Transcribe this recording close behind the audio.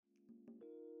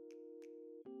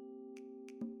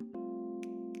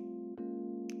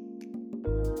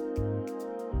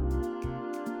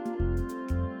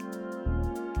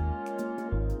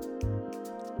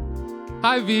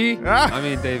Hi, V. I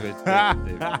mean, David.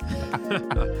 David.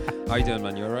 How you doing,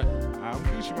 man? You all right? I'm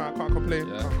Gucci, man. I can't complain.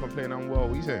 Yeah. Can't complain. I'm well.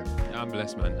 What you saying? Yeah, I'm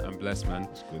blessed, man. That's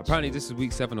good. Apparently, this is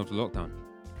week 7 of the lockdown.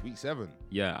 Week 7.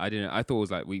 Yeah, I thought it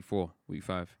was like week 4, week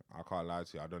 5. I can't lie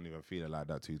to you. I don't even feel it like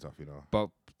that too tough, you know. But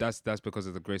that's because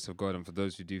of the grace of God. And for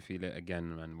those who do feel it,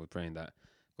 again, man, we're praying that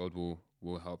God will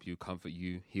help you, comfort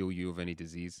you, heal you of any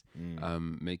disease,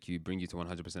 bring you to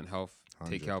 100% health,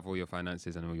 100. take care of all your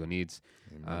finances and all your needs.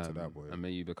 Amen to that, boy. And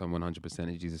may you become 100%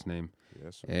 in Jesus' name.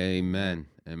 Yes. Amen.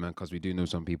 Because we do know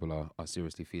some people are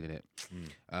seriously feeling it.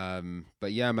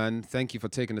 But yeah, man, thank you for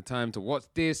taking the time to watch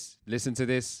this, listen to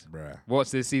this, Bruh.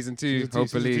 watch this season 2.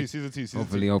 Season 2.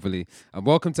 Hopefully. And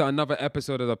welcome to another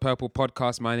episode of the Purple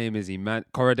Podcast. My name is Iman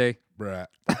Korade. Bruh.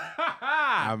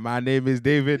 And my name is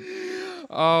David.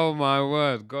 Oh my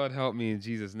word! God help me in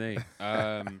Jesus' name.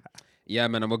 Yeah,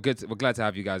 man, and we're glad to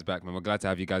have you guys back, man. We're glad to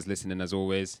have you guys listening as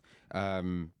always.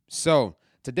 So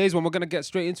today's one, we're gonna get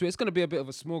straight into it. It's gonna be a bit of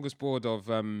a smorgasbord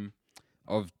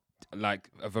of like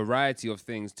a variety of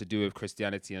things to do with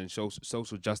Christianity and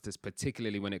social justice,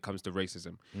 particularly when it comes to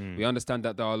racism. We understand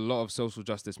that there are a lot of social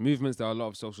justice movements, there are a lot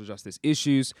of social justice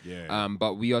issues. Yeah.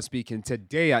 But we are speaking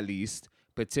today, at least,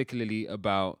 particularly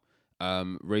about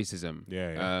racism.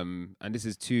 And this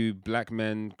is 2 black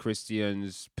men,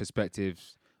 Christians'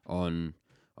 perspectives on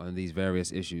these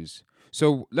various issues.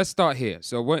 So let's start here.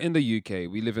 So we're in the UK.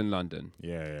 We live in London.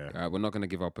 Yeah. We're not going to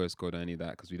give our postcode or any of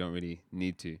that because we don't really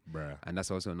need to. Bruh. And that's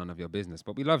also none of your business.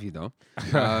 But we love you, though.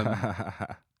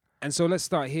 And so let's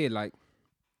start here. Like,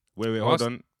 Wait, hold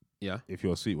on. Yeah. If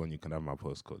you're a sweet one, you can have my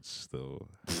postcode still.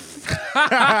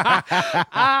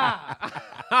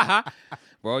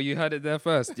 Well, you heard it there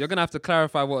first. You're going to have to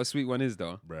clarify what a sweet one is,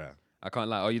 though. Bruh. I can't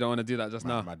lie. Oh, you don't want to do that just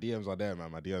now? My DMs are there,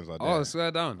 man. My DMs are there. Oh, swear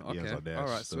down. DMs Okay. are there All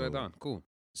right, swear still. down. Cool.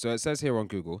 So it says here on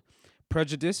Google,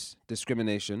 prejudice,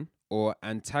 discrimination, or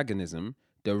antagonism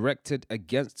directed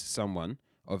against someone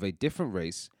of a different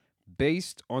race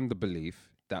based on the belief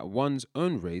that one's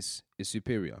own race is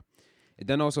superior. It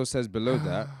then also says below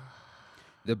that,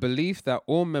 the belief that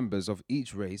all members of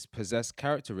each race possess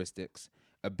characteristics,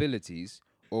 abilities,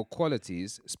 or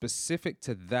qualities specific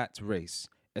to that race,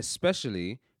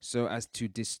 especially so as to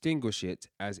distinguish it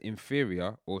as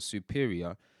inferior or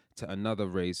superior to another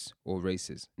race or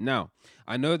races. Now,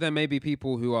 I know there may be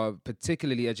people who are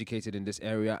particularly educated in this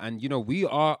area, and we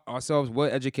are ourselves, we're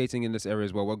educating in this area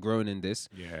as well. We're growing in this.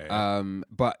 Yeah.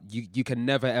 But you can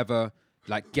never ever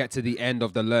get to the end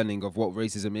of the learning of what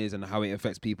racism is and how it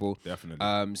affects people.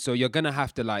 Definitely. So you're gonna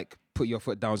have to put your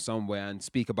foot down somewhere and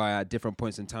speak about it at different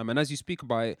points in time. And as you speak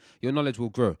about it, your knowledge will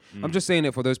grow. I'm just saying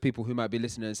it for those people who might be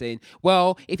listening and saying,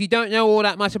 well, if you don't know all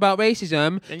that much about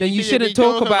racism, then you shouldn't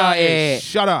talk about it.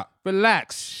 Shut up.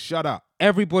 Relax. Shut up.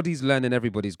 Everybody's learning,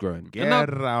 everybody's growing. Get out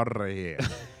of here.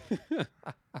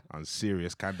 I'm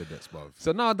serious candidates, bruv.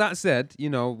 So now that said, we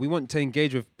want to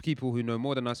engage with people who know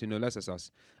more than us, who know less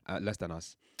than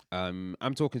us.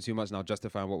 I'm talking too much now,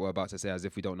 justifying what we're about to say as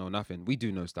if we don't know nothing. We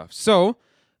do know stuff. So,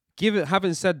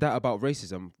 having said that about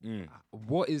racism,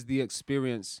 what is the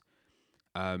experience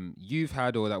you've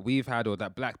had, or that we've had, or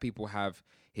that black people have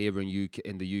here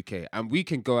in the UK? And we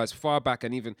can go as far back,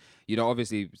 and even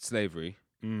obviously slavery,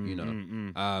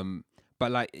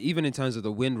 but even in terms of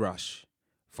the Windrush,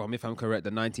 from, if I'm correct,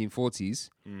 the 1940s,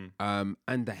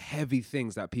 and the heavy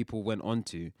things that people went on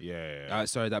to.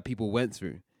 That people went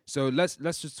through. So let's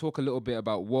just talk a little bit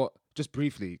about what, just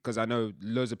briefly, because I know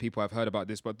loads of people have heard about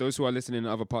this, but those who are listening in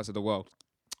other parts of the world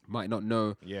might not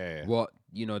know what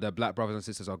their black brothers and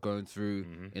sisters are going through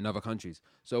in other countries.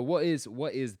 So how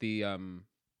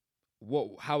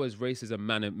is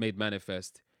racism made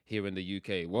manifest here in the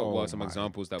UK? What are some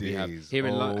examples that we have here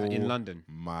in London?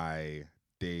 My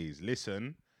days.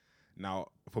 Listen, now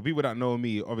for people that know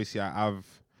me, obviously I'm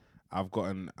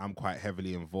quite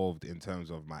heavily involved in terms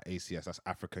of my ACS, that's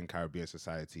African Caribbean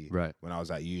Society. Right. When I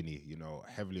was at uni,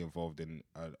 heavily involved in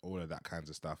all of that kinds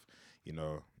of stuff,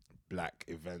 black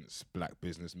events, black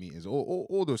business meetings,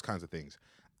 all those kinds of things.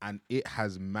 And it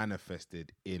has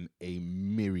manifested in a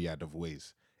myriad of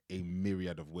ways.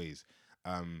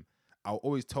 I'll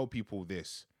always tell people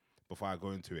this before I go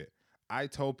into it. I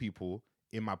tell people,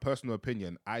 in my personal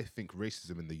opinion, I think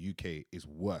racism in the UK is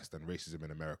worse than racism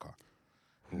in America.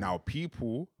 Now,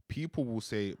 people will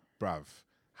say, bruv,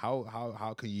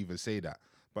 how can you even say that?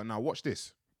 But now watch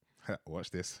this.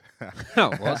 Watch this.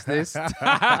 What's this?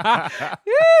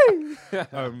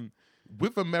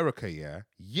 With America,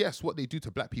 yes, what they do to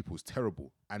black people is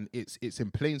terrible. And it's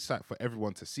in plain sight for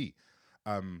everyone to see.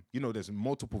 There's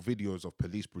multiple videos of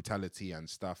police brutality and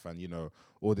stuff and,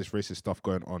 all this racist stuff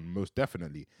going on, most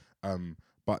definitely.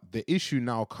 But the issue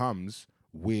now comes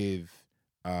with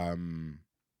their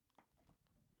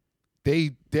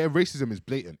racism is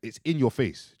blatant. It's in your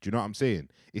face. Do you know what I'm saying?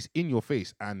 It's in your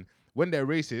face. And when they're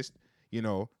racist, you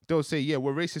know, they'll say, yeah,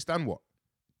 we're racist and what?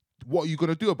 What are you going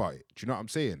to do about it? Do you know what I'm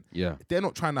saying? Yeah. They're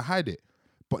not trying to hide it.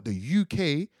 But the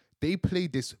UK, they play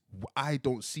this I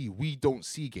don't see, we don't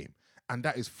see game. And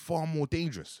that is far more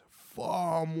dangerous.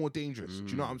 Far more dangerous.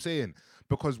 Do you know what I'm saying?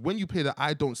 Because when you play the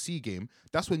I don't see game,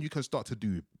 that's when you can start to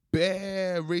do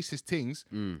bare racist things,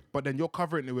 but then you're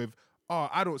covering it with, oh,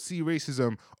 I don't see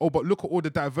racism. Oh, but look at all the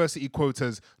diversity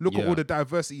quotas. Look at all the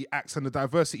diversity acts and the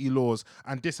diversity laws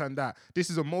and this and that. This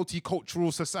is a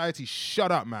multicultural society.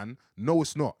 Shut up, man. No,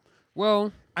 it's not.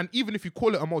 Well, and even if you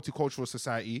call it a multicultural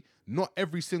society, not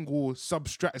every single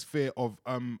substratosphere of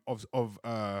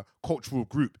cultural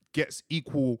group gets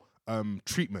equal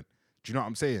treatment. Do you know what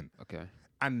I'm saying? okay.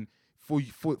 And for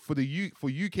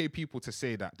UK people to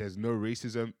say that there's no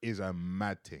racism is a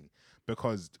mad thing,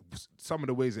 because some of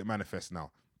the ways it manifests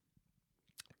now,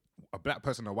 a black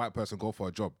person and a white person go for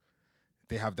a job,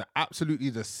 they have absolutely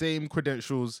the same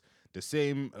credentials, the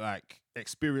same like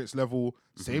experience level,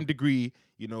 same degree,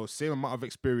 you know, same amount of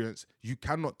experience. You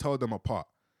cannot tell them apart.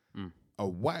 A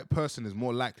white person is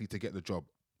more likely to get the job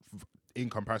in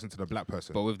comparison to the black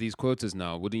person. But with these quotas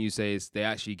now, wouldn't you say they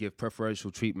actually give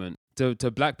preferential treatment to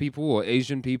black people or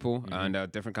Asian people and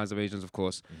different kinds of Asians, of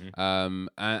course, and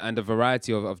a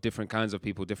variety of different kinds of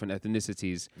people, different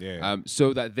ethnicities,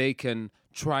 so that they can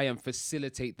try and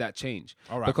facilitate that change?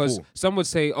 All right, because cool. some would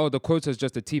say, oh, the quota is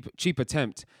just a cheap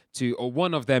attempt or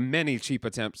one of their many cheap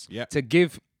attempts to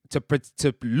give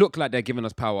to look like they're giving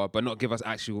us power, but not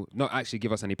actually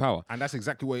give us any power. And that's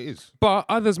exactly what it is. But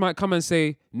others might come and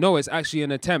say, no, it's actually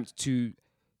an attempt to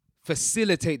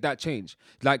facilitate that change.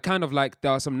 Like, kind of like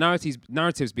there are some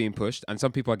narratives being pushed, and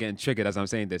some people are getting triggered as I'm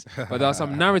saying this, but there are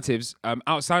some narratives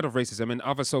outside of racism and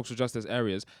other social justice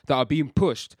areas that are being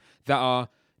pushed that are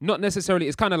not necessarily,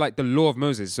 it's kind of like the law of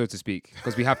Moses, so to speak,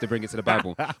 because we have to bring it to the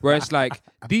Bible, where it's like,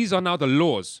 these are now the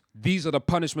laws. These are the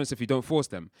punishments if you don't force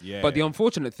them. But the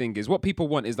unfortunate thing is, what people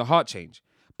want is the heart change.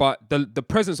 But the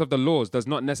presence of the laws does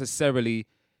not necessarily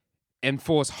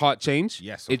enforce heart change.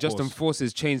 Yes, it just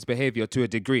enforces changed behavior to a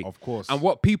degree. Of course. And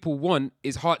what people want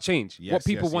is heart change. Yes, what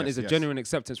people want is a genuine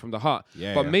acceptance from the heart.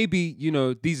 But maybe, you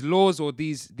know, these laws or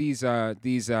these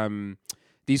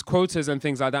quotas and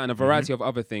things like that, and a variety of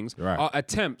other things, are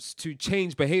attempts to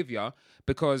change behavior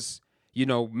because, you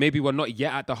know, maybe we're not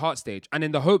yet at the heart stage. And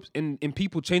in the hopes, in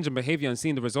people changing behavior and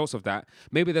seeing the results of that,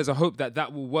 maybe there's a hope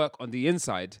that will work on the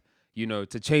inside, you know,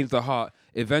 to change the heart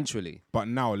eventually. But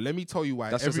now, let me tell you why.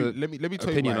 That's let me tell you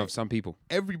opinion why of some people.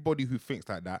 Everybody who thinks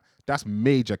like that, that's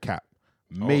major cap.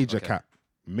 Major cap.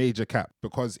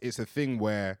 Because it's a thing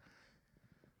where,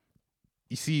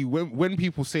 you see, when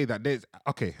people say that there's,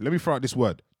 okay, let me throw out this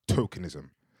word, tokenism.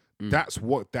 That's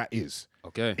what that is.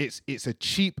 Okay. It's a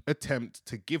cheap attempt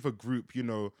to give a group, you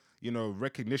know,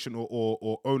 recognition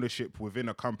or ownership within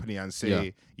a company and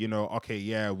say, you know, okay,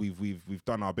 yeah, we've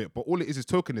done our bit. But all it is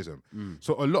tokenism.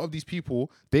 So a lot of these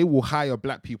people, they will hire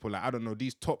black people. Like, I don't know,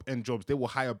 these top end jobs, they will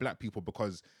hire black people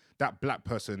because that black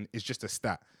person is just a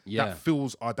stat that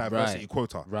fills our diversity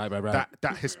quota. Right.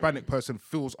 That Hispanic person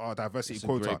fills our diversity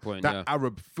quota. Great point, that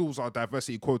Arab fills our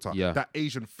diversity quota. That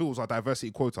Asian fills our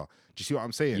diversity quota. Do you see what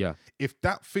I'm saying? Yeah. If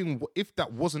that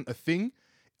wasn't a thing,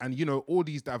 and, you know, all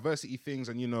these diversity things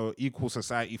and, you know, equal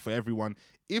society for everyone,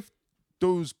 if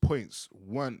those points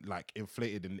weren't like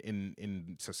inflated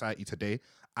in society today,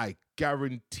 I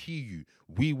guarantee you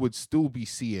we would still be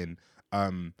seeing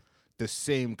the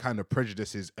same kind of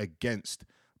prejudices against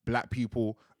black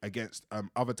people, against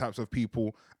other types of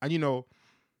people. And, you know,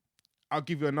 I'll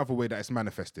give you another way that it's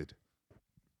manifested.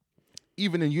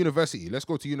 Even in university, let's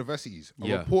go to universities.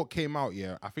 A report came out,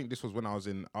 I think this was when I was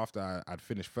after I'd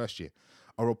finished first year.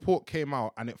 A report came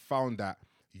out and it found that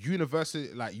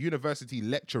university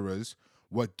lecturers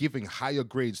were giving higher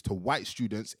grades to white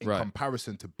students in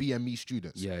comparison to BME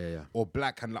students. Or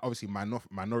black and obviously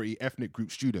minority ethnic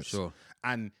group students. Sure.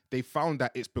 And they found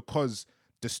that it's because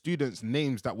the students'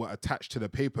 names that were attached to the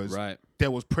papers,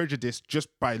 there was prejudice just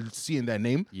by seeing their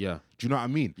name. Yeah. Do you know what I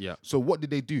mean? Yeah. So what did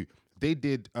they do? They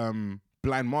did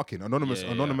blind marking,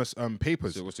 anonymous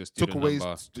papers. So took away,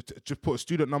 just put a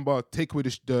student number, take away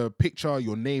the picture,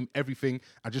 your name, everything,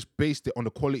 and just based it on the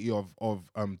quality of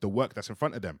the work that's in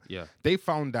front of them. Yeah. They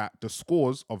found that the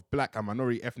scores of black and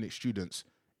minority ethnic students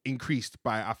increased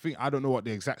by, I don't know what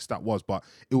the exact stat was, but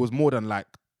it was more than like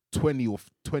 20,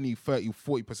 30,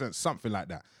 40%, something like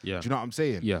that. Yeah. Do you know what I'm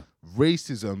saying? Yeah.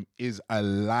 Racism is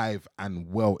alive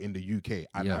and well in the UK,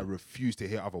 and I refuse to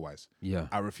hear otherwise. Yeah.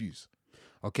 I refuse.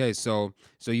 Okay, so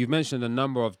you've mentioned a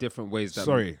number of different ways that.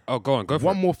 Sorry. Oh, go on, go for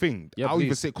One it. more thing. Yeah, I'll even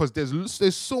please. say, because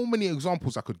there's so many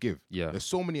examples I could give. Yeah. There's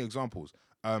so many examples.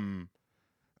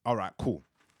 All right, cool.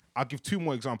 I'll give two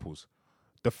more examples.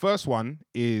 The first one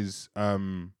is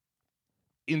even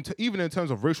in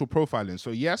terms of racial profiling.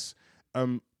 So yes,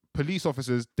 police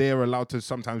officers, they're allowed to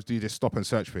sometimes do this stop and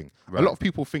search thing. Right. A lot of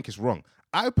people think it's wrong.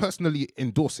 I personally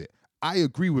endorse it. I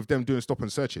agree with them doing stop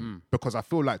and searching because I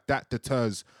feel like that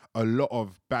deters a lot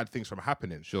of bad things from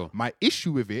happening. Sure. My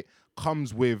issue with it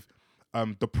comes with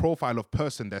the profile of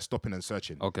person they're stopping and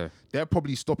searching. Okay. They're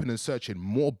probably stopping and searching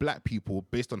more black people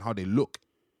based on how they look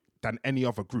than any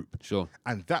other group. Sure.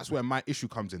 And that's where my issue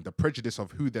comes in, the prejudice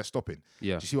of who they're stopping.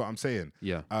 Yeah. Do you see what I'm saying?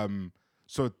 Yeah.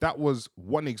 So that was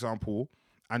one example.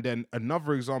 And then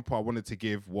another example I wanted to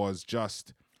give was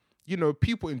just,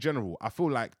 people in general. I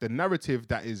feel like the narrative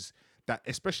that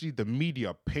especially the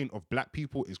media paint of black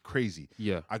people is crazy.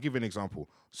 Yeah. I'll give you an example.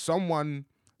 Someone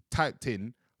typed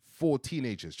in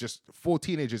just four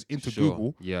teenagers into Sure.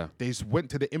 Google. Yeah. They just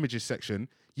went to the images section.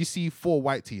 You see 4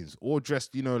 white teens, all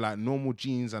dressed, like normal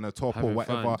jeans and a top Having or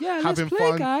whatever. fun. Yeah, having let's play,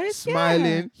 fun, guys.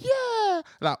 smiling. Yeah.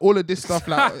 Like all of this stuff,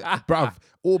 like, bruv,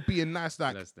 all being nice,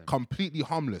 like Bless them. completely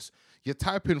harmless. You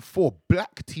type in 4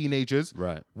 black teenagers.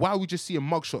 Right. Why are we just seeing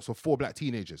mugshots of 4 black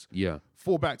teenagers? Yeah.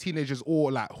 4 black teenagers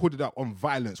all like hooded up on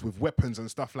violence with weapons and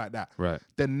stuff like that. Right.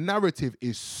 The narrative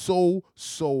is so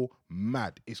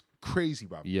mad. It's crazy,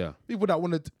 bruv. Yeah. People that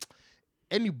want to...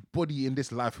 Anybody in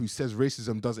this life who says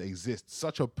racism doesn't exist,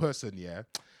 such a person, yeah.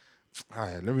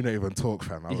 Alright, let me not even talk,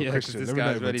 fam. I'm a Yeah, because Christian. this Let me not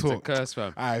guy's even ready to talk. curse,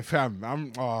 fam. Alright,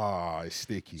 fam. It's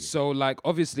sticky. So, like,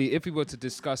 obviously, if we were to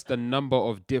discuss the number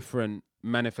of different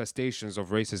manifestations of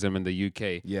racism in the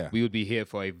UK, Yeah. we would be here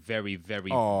for a very,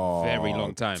 very, Oh, very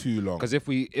long time. too long. Because if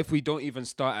we don't even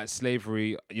start at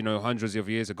slavery, hundreds of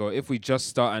years ago, if we just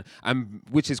start and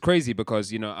which is crazy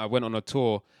because I went on a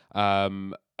tour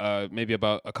maybe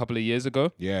about a couple of years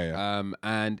ago. Yeah.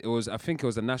 And I think it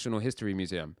was the National History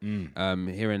Museum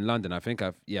here in London.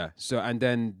 So and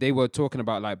then they were talking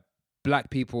about like black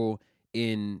people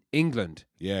in England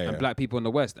and black people in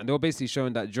the West, and they were basically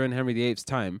showing that during Henry VIII's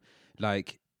time,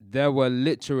 like there were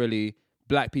literally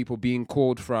black people being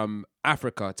called from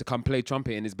Africa to come play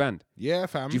trumpet in his band. Yeah,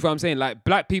 fam. Do you feel what I'm saying? Like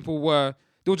black people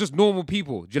they were just normal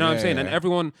people. Do you know what I'm saying? And Yeah.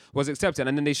 everyone was accepted.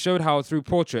 And then they showed how through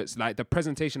portraits, like the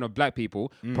presentation of black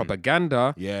people,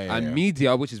 propaganda and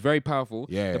media, which is very powerful,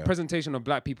 the presentation of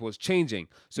black people is changing.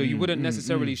 So you wouldn't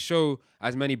necessarily show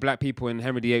as many black people in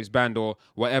Henry VIII's band or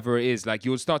whatever it is. Like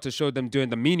you would start to show them doing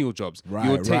the menial jobs.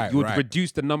 You would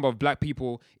reduce the number of black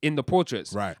people in the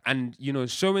portraits. Right. And,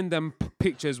 showing them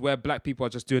pictures where black people are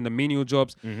just doing the menial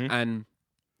jobs and,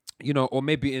 or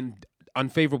maybe in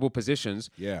unfavorable positions,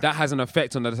 that has an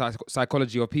effect on the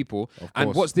psychology of people.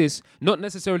 And what's this? Not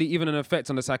necessarily even an effect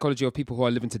on the psychology of people who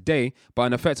are living today, but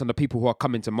an effect on the people who are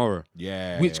coming tomorrow.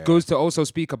 Which goes to also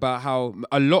speak about how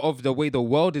a lot of the way the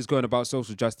world is going about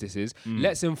social justice is,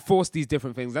 let's enforce these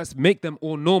different things. Let's make them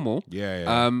all normal.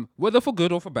 Whether for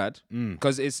good or for bad.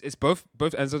 Because it's both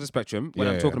ends of the spectrum when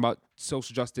I'm talking about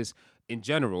social justice in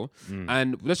general.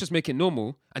 And let's just make it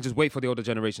normal and just wait for the older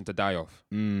generation to die off.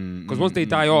 Because once they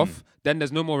die off, then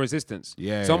there's no more resistance.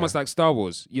 It's almost like Star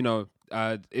Wars.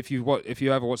 If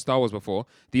you ever watched Star Wars before,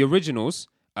 the originals,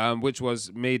 which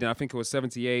was made in, I think it was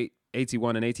 78,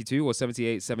 81 and 82, or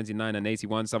 78, 79 and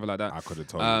 81, something like that. I could have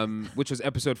told you. Which was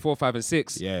episode 4, 5 and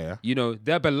 6. Yeah.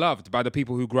 They're beloved by the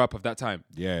people who grew up of that time.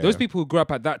 Those people who grew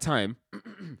up at that time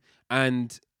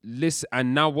and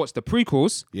now watch the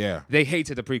prequels, they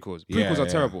hated the prequels. Prequels are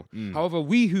terrible. However,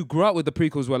 we who grew up with the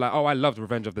prequels were like, oh, I loved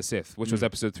Revenge of the Sith, which was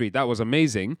episode 3. That was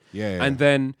amazing. And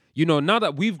then, now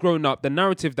that we've grown up, the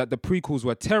narrative that the prequels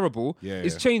were terrible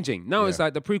is changing. Now it's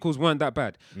like the prequels weren't that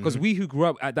bad. Because we who grew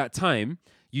up at that time,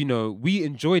 we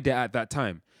enjoyed it at that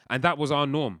time. And that was our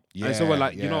norm. And so we're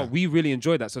like, we really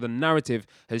enjoyed that. So the narrative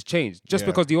has changed. Just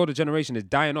because the older generation is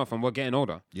dying off and we're getting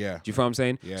older. Do you feel what I'm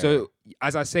saying? So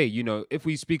as I say, if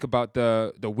we speak about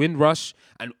the Windrush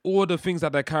and all the things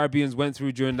that the Caribbeans went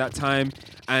through during that time,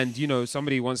 and,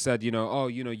 somebody once said,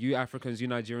 you Africans, you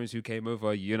Nigerians who came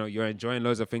over, you're enjoying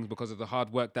loads of things because of the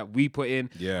hard work that we put in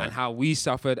and how we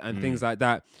suffered and things like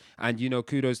that. And,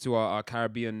 kudos to our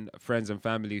Caribbean friends and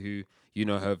family who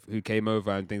came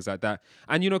over and things like that.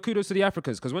 And, kudos to the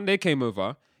Africans, because when they came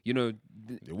over, it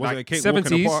wasn't a cake 70s,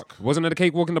 walk in the park. Wasn't it a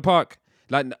cake walk in the park?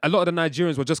 Like, a lot of the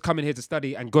Nigerians were just coming here to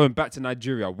study and going back to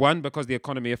Nigeria. One, because the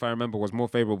economy, if I remember, was more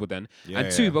favorable then.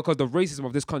 And two, because the racism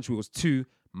of this country was too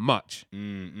much. You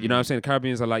know what I'm saying? The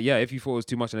Caribbeans are like, yeah, if you thought it was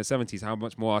too much in the 70s, how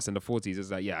much more us in the 40s?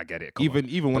 It's like, yeah, I get it. Come on.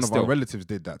 Even one But of still. our relatives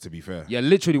did that, to be fair. Yeah,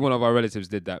 literally one of our relatives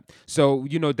did that. So,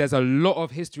 you know, there's a lot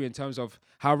of history in terms of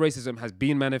how racism has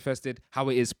been manifested, how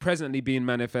it is presently being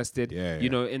manifested. Yeah, You yeah.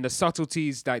 know, in the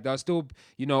subtleties, like there are still,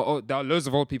 you know, there are loads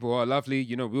of old people who are lovely.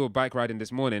 You know, we were bike riding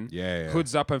this morning. Yeah, yeah.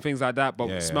 Hoods up and things like that, but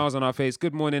Yeah, yeah. smiles on our face.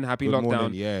 Good morning, happy Good lockdown.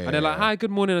 morning, yeah, and yeah, they're like, yeah. hi,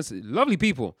 good morning. It's lovely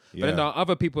people. But Yeah. then there are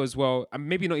other people as well, and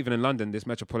maybe not even in London, this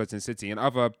metropolitan city, and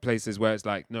other places where it's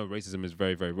like, no, racism is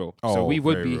very, very real. So Oh, we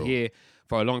would very be real. here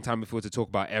for a long time if we were to talk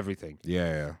about everything.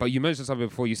 Yeah. But you mentioned something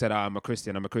before. You said, I'm a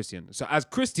Christian. So as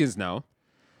Christians now,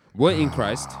 we're in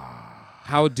Christ.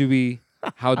 How do we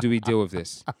deal with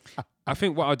this? I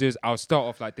think what I'll do is I'll start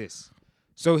off like this.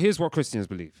 So here's what Christians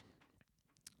believe.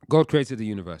 God created the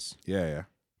universe. Yeah.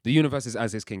 The universe is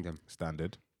as his kingdom.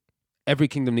 Standard. Every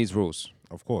kingdom needs rules.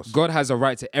 Of course. God has a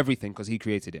right to everything because he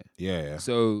created it. Yeah.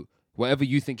 So whatever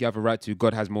you think you have a right to,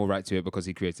 God has more right to it because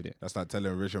he created it. That's like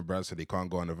telling Richard Branson he can't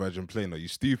go on a Virgin plane. Are you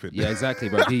stupid? Yeah, exactly,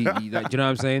 bro. He like, do you know what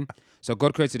I'm saying? So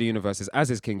God created the universe as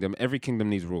his kingdom. Every kingdom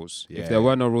needs rules. Yeah, If there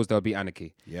were no rules, there'll be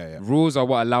anarchy. Yeah. Rules are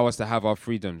what allow us to have our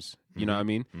freedoms. You know what I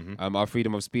mean? Mm-hmm. Our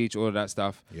freedom of speech, all of that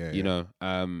stuff. Yeah, you know,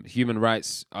 human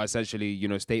rights are essentially, you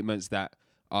know, statements that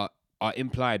are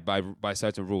implied by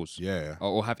certain rules. Yeah.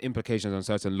 Or have implications on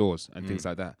certain laws and things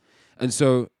like that. And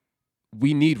so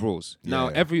we need rules. Now,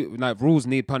 Yeah. rules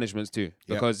need punishments too. Yep.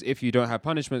 Because if you don't have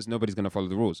punishments, nobody's going to follow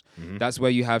the rules. That's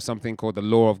where you have something called the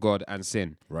law of God and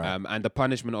sin. Right. And the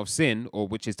punishment of sin, or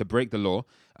which is to break the law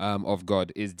of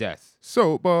God, is death.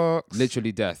 Soapbox.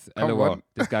 Literally death. Come LOL. on.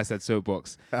 This guy said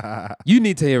soapbox. You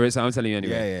need to hear it, so I'm telling you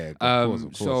anyway. Yeah.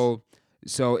 Of course.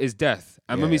 So it's death.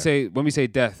 And when we say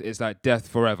death, it's like death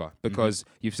forever because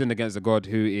you've sinned against a God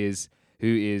who is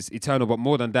eternal. But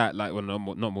more than that, like, well,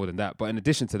 not more than that. But in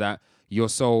addition to that, your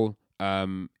soul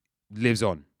lives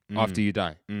on after you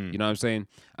die. You know what I'm saying?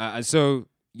 And so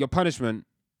your punishment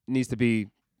needs to be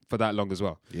for that long as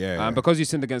well. Yeah. Because you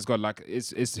sinned against God, like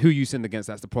it's who you sinned against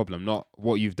that's the problem, not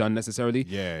what you've done necessarily.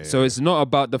 Yeah. So it's not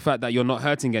about the fact that you're not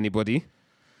hurting anybody,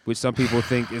 which some people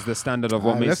think is the standard of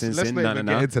what makes sin. Let's not even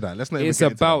get into that. Let's not even It's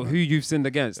get into about that, who you've sinned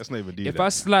against. Let's not even do If that. I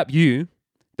slap you,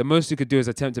 the most you could do is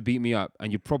attempt to beat me up,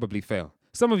 and you probably fail.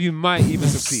 Some of you might even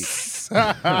succeed.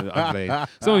 I'm playing.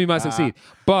 Some of you might succeed,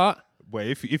 but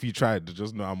Wait, if you tried,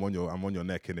 just know I'm on your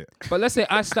neck, innit? let's say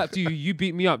I slapped you, you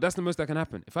beat me up. That's the most that can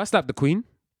happen. If I slap the queen,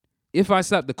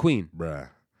 Bruh.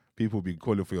 People be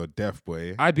calling for your death,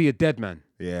 boy. I'd be a dead man.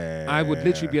 Yeah. I would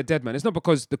literally be a dead man. It's not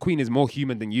because the queen is more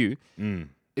human than you.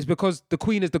 It's because the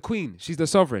queen is the queen. She's the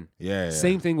sovereign. Yeah.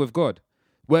 Same thing with God.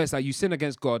 Where it's like you sin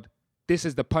against God, this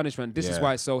is the punishment. This is Yeah.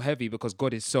 why it's so heavy, because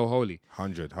God is so holy.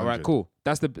 100. All right, cool.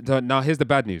 That's now here's the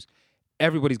bad news.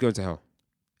 Everybody's going to hell.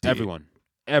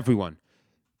 Everyone.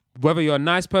 Whether you're a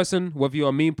nice person, whether you're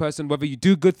a mean person, whether you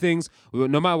do good things,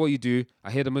 no matter what you do,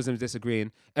 I hear the Muslims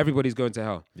disagreeing, everybody's going to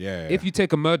hell. Yeah. If you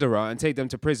take a murderer and take them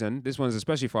to prison, this one's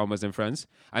especially for our Muslim friends,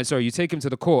 and sorry, you take him to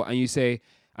the court and you say,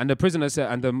 and the prisoner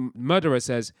said, and the murderer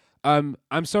says, I'm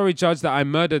sorry, judge, that I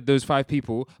murdered those 5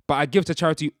 people, but I give to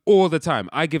charity all the time.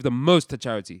 I give the most to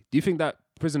charity. Do you think that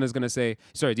prisoner's going to say,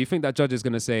 do you think that judge is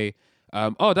going to say,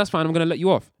 oh, that's fine, I'm going to let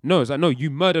you off? No, it's like, no, you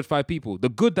murdered 5 people. The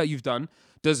good that you've done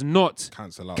does not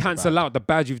cancel out the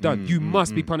bad you've done. You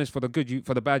must be punished for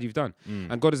the bad you've done.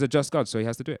 And God is a just God, so he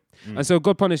has to do it. And so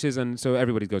God punishes, and so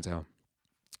everybody's going to hell.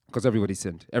 Because everybody's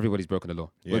sinned. Everybody's broken the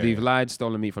law. Whether you've lied,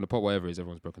 stolen meat from the pot, whatever it is,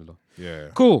 everyone's broken the law. Yeah.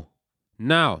 Cool.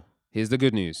 Now, here's the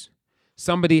good news.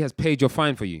 Somebody has paid your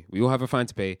fine for you. We all have a fine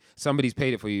to pay. Somebody's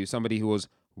paid it for you. Somebody who was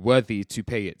worthy to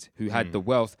pay it, who had the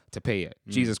wealth to pay it.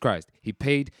 Jesus Christ. He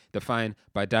paid the fine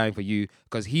by dying for you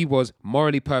because he was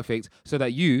morally perfect so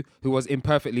that you, who was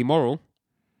imperfectly moral,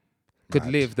 could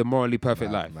live the morally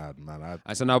perfect life. Mad.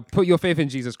 And so now put your faith in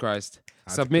Jesus Christ,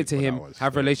 submit to him,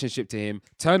 have relationship to him,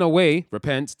 turn away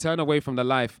from the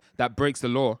life that breaks the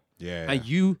law. Yeah. And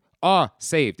you are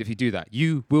saved if you do that.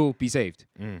 You will be saved.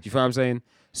 Do you feel what I'm saying?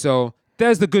 So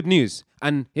there's the good news.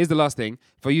 And here's the last thing.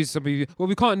 For you, some of you, well,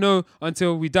 we can't know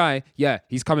until we die. Yeah,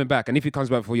 he's coming back. And if he comes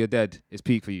back before you're dead, it's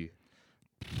peak for you.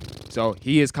 So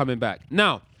he is coming back.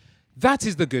 Now, that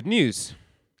is the good news.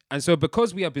 And so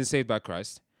because we have been saved by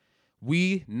Christ,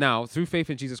 we now, through faith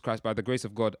in Jesus Christ, by the grace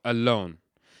of God alone,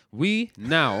 we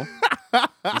now,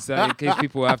 in case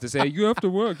people have to say, you have to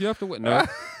work. No,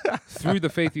 through the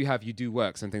faith you have, you do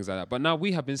works and things like that. But now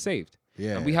we have been saved.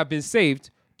 Yeah. And we have been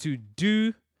saved to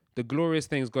do the glorious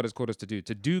things God has called us to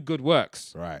do good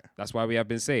works. Right. That's why we have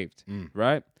been saved,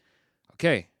 right?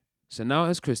 Okay, so now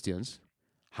as Christians,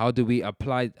 how do we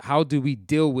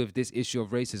deal with this issue of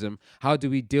racism? How do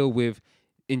we deal with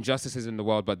injustices in the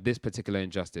world, but this particular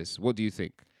injustice? What do you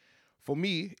think? For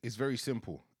me, it's very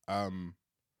simple.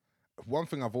 One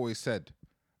thing I've always said,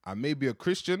 I may be a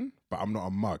Christian, but I'm not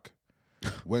a mug.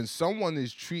 When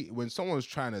someone's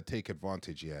trying to take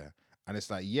advantage, and it's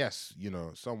like, yes,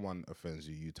 someone offends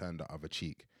you, you turn the other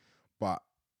cheek, but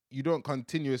you don't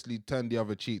continuously turn the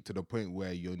other cheek to the point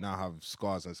where you now have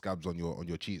scars and scabs on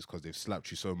your cheeks because they've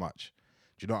slapped you so much.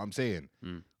 Do you know what I'm saying?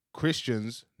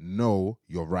 Christians know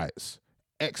your rights.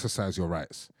 Exercise your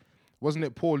rights. Wasn't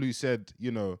it Paul who said,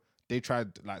 they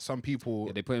tried, like, some people...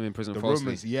 Yeah, they put him in prison the falsely.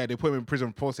 Romans, they put him in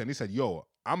prison falsely, and he said, yo,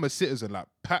 I'm a citizen, like,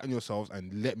 pat on yourselves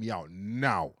and let me out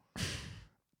now.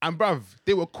 And, bruv,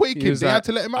 they were quaking. They had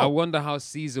to let him out. I wonder how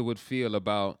Caesar would feel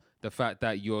about the fact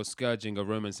that you're scourging a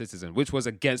Roman citizen, which was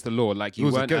against the law. Like,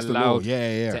 you weren't allowed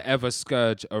to ever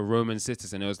scourge a Roman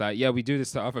citizen. It was like, we do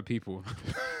this to other people,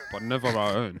 but never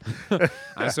our own.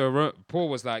 And so Paul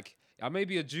was like, I may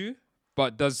be a Jew,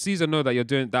 but does Caesar know that you're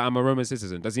doing that? I'm a Roman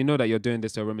citizen. Does he know that you're doing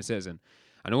this to a Roman citizen?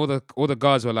 And all the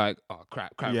guards were like, "Oh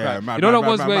crap!" Where's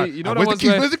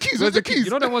the keys? You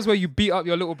know the ones where you beat up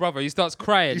your little brother. He starts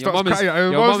crying. Your mom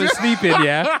Your is sleeping,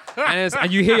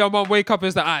 and you hear your mom wake up and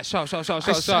it's like, shout,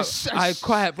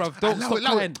 quiet, bro. Don't stop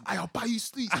crying. I'll buy you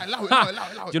sleep. Allow it. Do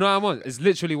you know what I'm on? It's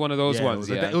literally one of those ones.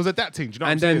 It was that thing. Do you know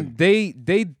what I'm saying? And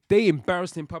then they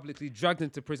embarrassed him publicly, dragged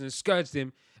him to prison, scourged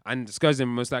him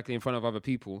most likely in front of other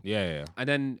people. Yeah. And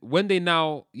then when they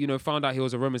now, found out he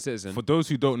was a Roman citizen. For those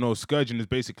who don't know, scourging is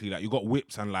basically like you got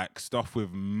whips and like stuff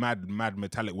with mad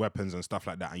metallic weapons and stuff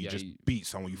like that, and you just beat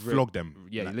someone, you flog them.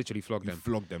 Yeah, you literally flog them. You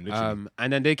flog them, literally.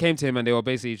 And then they came to him and they were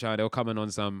basically they were coming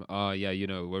on some,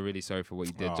 we're really sorry for what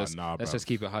you did. Let's just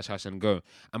keep it hush and go.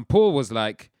 And Paul was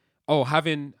like, oh,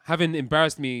 having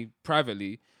embarrassed me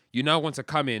privately, you now want to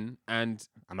come in and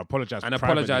apologize.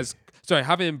 Sorry,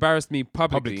 having embarrassed me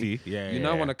publicly you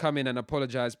now want to come in and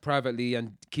apologize privately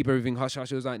and keep everything hush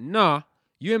hush. It was like, nah,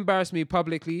 you embarrassed me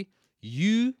publicly.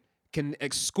 You can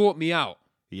escort me out.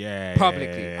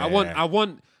 Publicly. I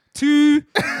want 2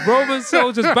 Roman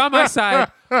soldiers by my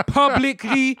side,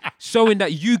 publicly showing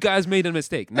that you guys made a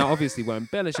mistake. Now, obviously, we're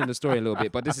embellishing the story a little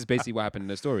bit, but this is basically what happened in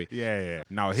the story.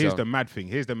 Now, here's the mad thing.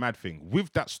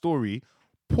 With that story,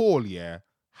 Paul,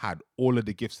 had all of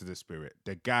the gifts of the Spirit.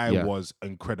 The guy was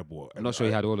incredible. I'm not sure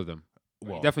he had all of them.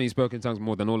 Well, he definitely spoke in tongues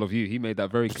more than all of you. He made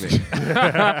that very clear.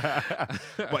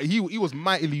 But he was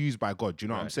mightily used by God. Do you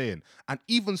know what I'm saying? And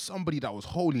even somebody that was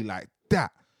holy like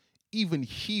that, even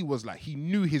he was like, he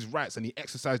knew his rights and he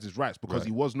exercised his rights because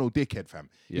he was no dickhead, fam.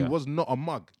 He was not a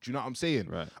mug. Do you know what I'm saying?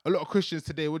 Right. A lot of Christians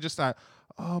today were just like,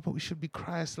 oh, but we should be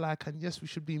Christ-like, and yes, we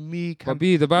should be meek. But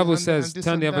the Bible says,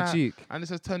 turn the other cheek. And it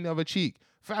says, turn the other cheek.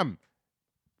 Fam,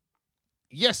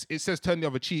 yes, it says turn the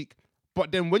other cheek,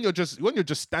 but then when you're just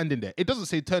standing there, it doesn't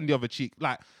say turn the other cheek.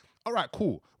 Like, all right,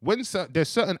 cool. There's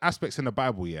certain aspects in the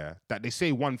Bible, that they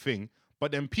say one thing,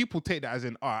 but then people take that as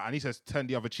in, and he says turn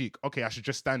the other cheek. Okay, I should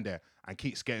just stand there and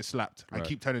keep getting slapped and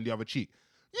keep turning the other cheek.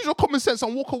 Use your common sense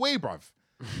and walk away, bruv.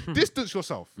 Distance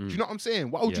yourself. Do you know what I'm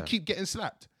saying? Why would you keep getting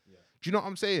slapped? Do you know what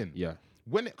I'm saying? Yeah.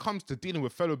 When it comes to dealing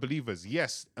with fellow believers,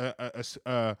 yes,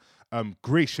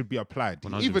 grace should be applied.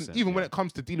 Even when it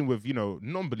comes to dealing with,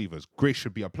 non-believers, grace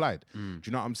should be applied. Do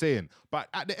you know what I'm saying? But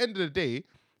at the end of the day,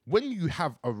 when you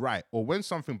have a right or when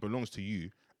something belongs to you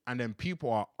and then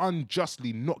people are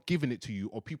unjustly not giving it to you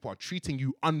or people are treating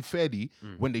you unfairly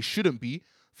when they shouldn't be,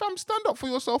 fam, stand up for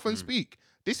yourself and speak.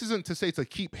 This isn't to say to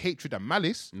keep hatred and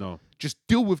malice. No. Just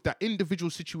deal with that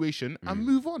individual situation and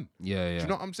move on. Yeah. Do you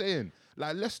know what I'm saying?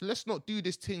 Like, let's not do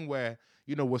this thing where,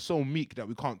 we're so meek that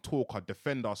we can't talk or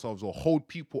defend ourselves or hold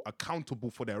people accountable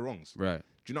for their wrongs. Right.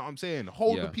 Do you know what I'm saying?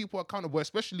 Hold the people accountable,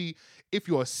 especially if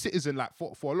you're a citizen, like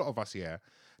for a lot of us here,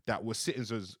 that were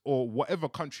citizens or whatever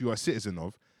country you're a citizen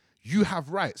of, you have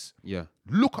rights. Yeah.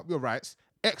 Look up your rights.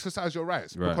 Exercise your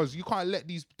rights, right. Because you can't let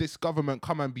this government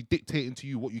come and be dictating to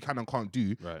you what you can and can't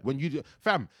do. Right. When you do,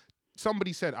 fam,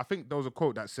 somebody said, I think there was a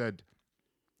quote that said,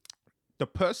 the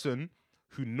person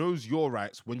who knows your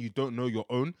rights when you don't know your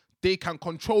own, they can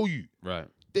control you. Right.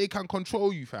 They can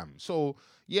control you, fam. So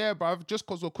yeah, bruv, just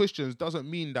because we're Christians doesn't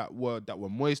mean that we're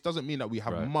moist, doesn't mean that we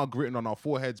have mug written on our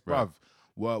foreheads, bruv. Right.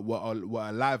 We're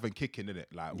alive and kicking, innit?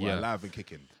 Like, we're alive and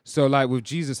kicking. So, like, with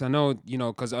Jesus, I know,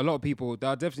 because a lot of people, there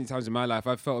are definitely times in my life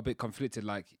I felt a bit conflicted,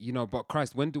 like, but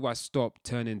Christ, when do I stop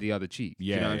turning the other cheek?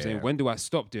 Yeah, you know what I'm saying? When do I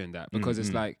stop doing that? Because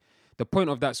it's like, the point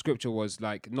of that scripture was,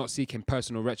 like, not seeking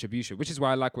personal retribution, which is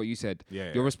why I like what you said.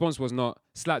 Your response was not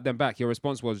slap them back. Your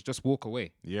response was just walk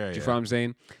away. Do you feel what I'm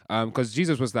saying? Because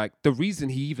Jesus was like, the reason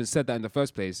he even said that in the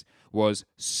first place was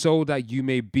so that you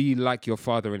may be like your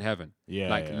Father in heaven. Yeah,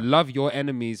 like yeah. love your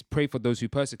enemies, pray for those who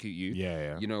persecute you.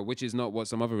 Yeah. You know, which is not what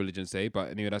some other religions say, but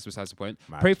anyway, that's besides the point.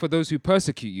 Mad. Pray for those who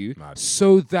persecute you, Mad.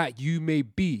 so that you may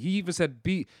be. He even said,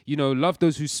 be, you know, love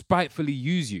those who spitefully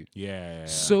use you. Yeah.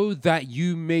 So that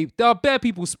you may. There are bare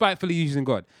people spitefully using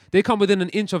God. They come within an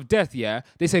inch of death, yeah?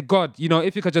 They say, God, you know,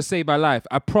 if you could just save my life,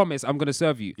 I promise I'm going to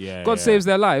serve you. Yeah, God yeah. saves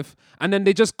their life, and then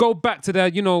they just go back to their,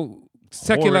 you know,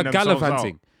 secular Whoring themselves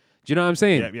gallivanting. out. Do you know what I'm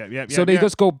saying? Yeah. So they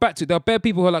just go back to, there are bare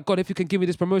people who are like, God, if you can give me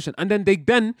this promotion. And then they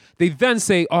then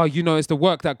say, oh, you know, it's the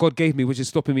work that God gave me, which is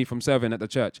stopping me from serving at the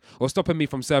church, or stopping me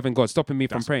from serving God, stopping me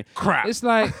from praying. crap. It's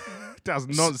like, That's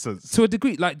nonsense. to a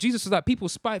degree, like Jesus was like, people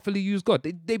spitefully use God.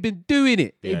 They've been doing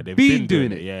it. Yeah, they've been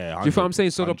doing it. Yeah, Do you feel what I'm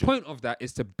saying? So 100. the point of that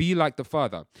is to be like the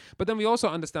Father. But then we also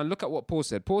understand, look at what Paul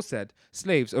said. Paul said,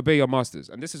 slaves, obey your masters.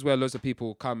 And this is where loads of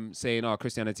people come saying, oh,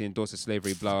 Christianity endorses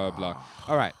slavery, blah, blah, blah.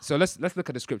 All right, so let's look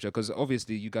at the scripture, because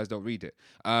obviously you guys don't read it.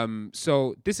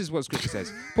 So this is what scripture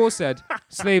says. Paul said,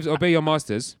 slaves, obey your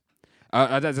masters.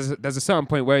 There's a certain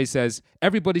point where he says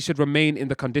everybody should remain in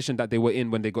the condition that they were in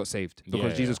when they got saved,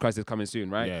 because Jesus Christ is coming soon,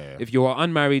 right? Yeah. If you are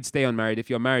unmarried, stay unmarried. If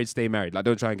you're married, stay married. Like,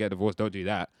 don't try and get divorced. Don't do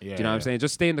that. Do you know what I'm saying?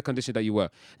 Just stay in the condition that you were.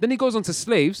 Then he goes on to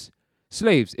slaves.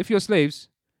 Slaves, if you're slaves,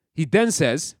 he then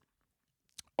says,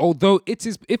 although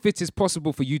if it is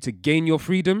possible for you to gain your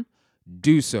freedom,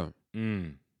 do so.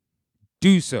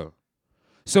 Do so.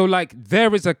 So like,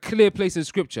 there is a clear place in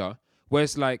scripture where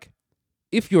it's like,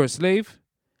 if you're a slave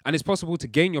and it's possible to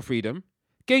gain your freedom,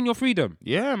 gain your freedom.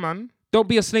 Yeah, man. Don't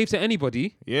be a slave to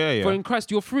anybody. Yeah. For in Christ,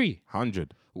 you're free.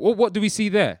 100. What do we see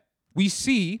there? We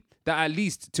see that at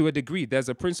least to a degree, there's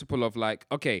a principle of like,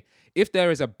 okay, if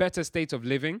there is a better state of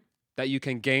living that you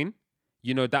can gain,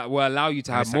 you know, that will allow you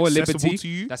to have more liberty, to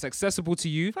you? that's accessible to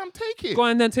you, Fam, take it. go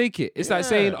and then take it. It's like Yeah.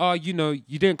 saying, oh, you know,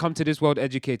 you didn't come to this world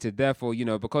educated. Therefore, you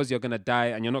know, because you're going to die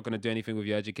and you're not going to do anything with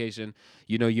your education,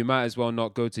 you know, you might as well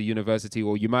not go to university,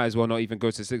 or you might as well not even go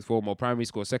to sixth form or primary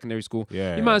school or secondary school.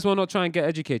 Yeah. You might as well not try and get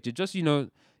educated. Just, you know,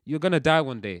 you're going to die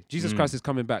one day. Jesus Christ is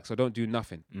coming back, so don't do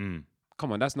nothing.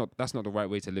 Come on, that's not the right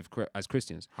way to live as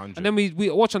Christians. 100. And then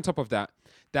we watch on top of that,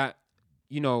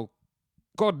 you know,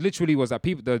 God literally was that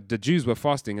people, the Jews were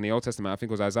fasting in the Old Testament. I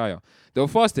think it was Isaiah. They were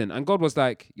fasting, and God was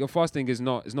like, your fasting is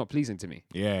not pleasing to me.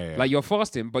 Yeah. Like, you're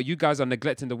fasting, but you guys are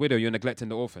neglecting the widow, you're neglecting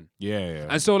the orphan. Yeah.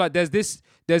 And so like I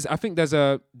think there's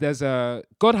a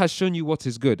God has shown you what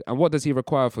is good, and what does he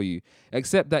require for you?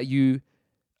 Except that you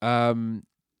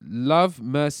love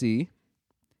mercy,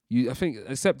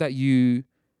 except that you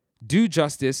do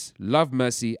justice, love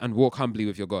mercy, and walk humbly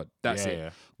with your God. That's it. Yeah.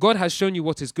 God has shown you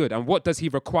what is good. And what does he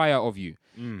require of you?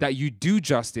 That you do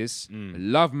justice,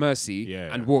 love mercy,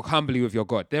 and walk humbly with your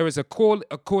God. There is a call,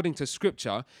 according to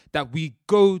scripture, that we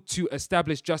go to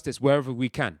establish justice wherever we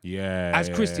can. Yeah. As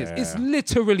Christians. It's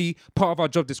literally part of our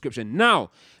job description. Now,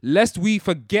 lest we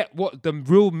forget what the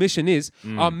real mission is,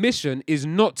 our mission is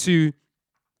not to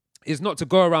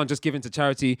go around just giving to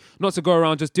charity, not to go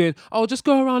around just doing, just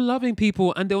go around loving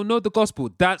people and they'll know the gospel.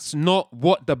 That's not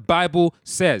what the Bible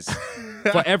says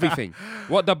for everything.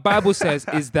 What the Bible says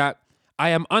is that I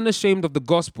am unashamed of the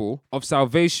gospel of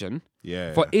salvation,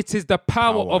 for it is the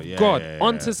power of God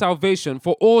unto salvation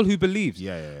for all who believe.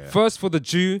 First for the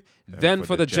Jew, then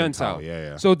for the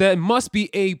Gentile. So there must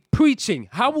be a preaching.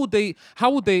 How will they,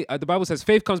 the Bible says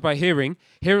faith comes by hearing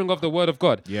of the word of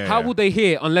God. How will they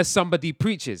hear unless somebody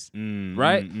preaches?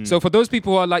 Right? So for those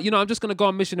people who are like, you know, I'm just going to go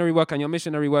on missionary work, and your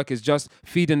missionary work is just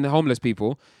feeding the homeless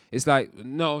people. It's like,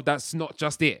 no, that's not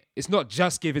just it. It's not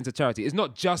just giving to charity. It's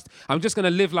not just, I'm just going to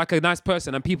live like a nice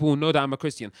person and people will know that I'm a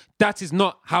Christian. That is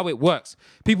not how it works.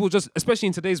 People just, especially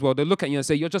in today's world, they look at you and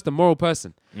say, you're just a moral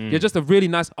person. You're just a really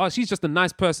nice, she's just a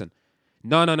nice person.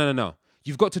 No.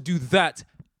 You've got to do that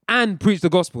and preach the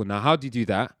gospel. Now, how do you do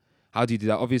that?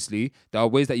 Obviously, there are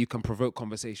ways that you can provoke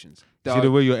conversations. See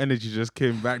the way your energy just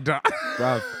came back down.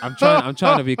 Bruv, I'm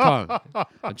trying to be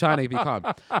calm.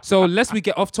 So lest we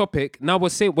get off topic, now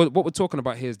what we're talking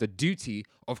about here is the duty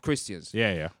of Christians.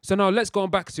 Yeah. So now let's go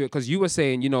back to it, because you were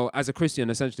saying, you know, as a Christian,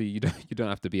 essentially, you don't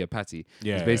have to be a patty.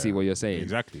 It's basically what you're saying.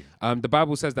 Exactly. The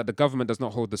Bible says that the government does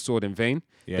not hold the sword in vain.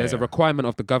 There's a requirement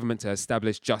of the government to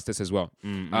establish justice as well.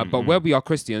 But where we are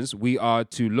Christians, we are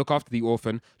to look after the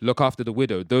orphan, look after the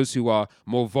widow, those who are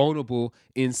more vulnerable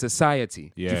in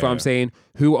society. Do you feel what I'm saying?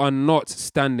 Who are not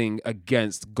standing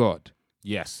against God.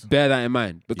 Yes. Bear that in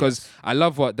mind, because Yes. I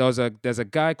love what there's a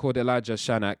guy called Elijah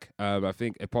Shanak. I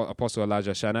think Apostle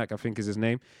Elijah Shanak, I think is his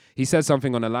name. He said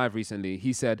something on a live recently.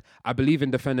 He said, "I believe in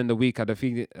defending the weak. I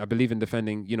believe in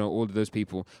defending, all of those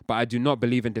people, but I do not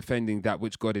believe in defending that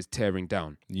which God is tearing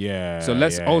down." Yeah. So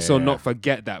let's also not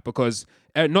forget that, because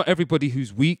not everybody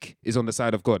who's weak is on the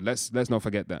side of God. Let's not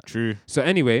forget that. True. So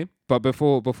anyway, but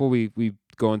before we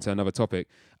go on to another topic,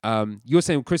 you're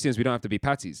saying Christians, we don't have to be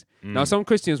patties. Now, some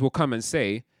Christians will come and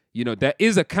say, there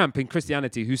is a camp in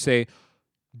Christianity who say,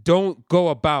 don't go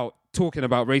about talking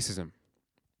about racism.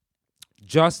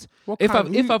 Just if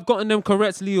I've gotten them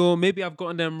correctly, or maybe I've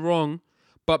gotten them wrong,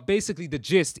 but basically the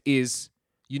gist is,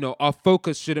 our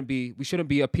focus we shouldn't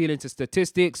be appealing to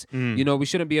statistics. We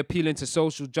shouldn't be appealing to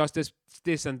social justice,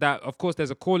 this and that. Of course,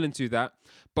 there's a calling to that,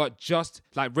 but just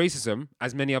like racism,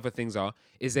 as many other things are,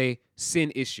 is a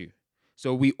sin issue.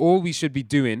 So we should be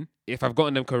doing, if I've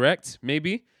gotten them correct,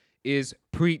 maybe, is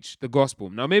preach the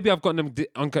gospel. Now, maybe I've gotten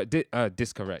them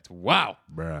discorrect. Wow.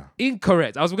 Bruh.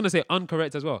 Incorrect. I was going to say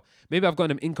uncorrect as well. Maybe I've gotten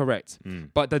them incorrect.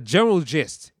 But the general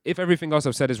gist, if everything else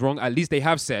I've said is wrong, at least they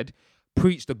have said,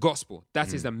 preach the gospel.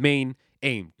 That is the main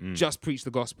aim. Just preach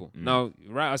the gospel. Now,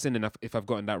 write us in if I've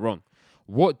gotten that wrong.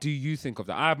 What do you think of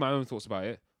that? I have my own thoughts about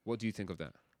it. What do you think of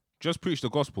that? Just preach the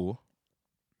gospel?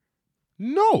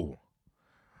 No.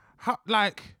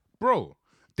 Bro,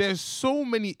 there's so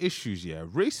many issues, yeah.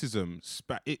 Racism,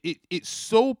 it's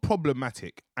so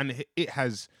problematic, and it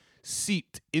has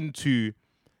seeped into,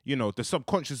 the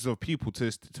subconscious of people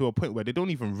to a point where they don't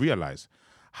even realize.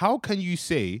 How can you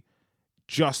say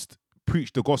just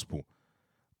preach the gospel?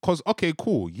 Because, okay,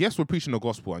 cool. Yes, we're preaching the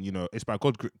gospel, and, it's by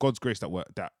God's grace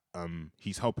that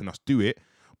he's helping us do it.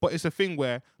 But it's a thing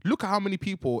where, look at how many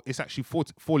people it's actually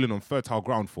falling on fertile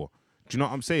ground for. Do you know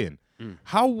what I'm saying?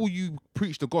 How will you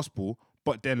preach the gospel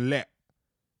but then let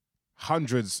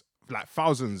hundreds, like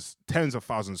thousands, tens of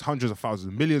thousands, hundreds of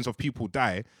thousands, millions of people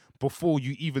die before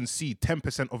you even see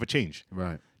 10% of a change?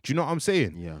 Right. Do you know what I'm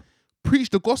saying? Yeah. Preach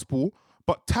the gospel,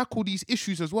 but tackle these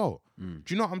issues as well. Do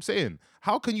you know what I'm saying?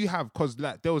 How can you have, because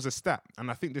there was a stat, and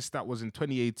I think this stat was in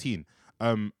 2018,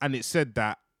 and it said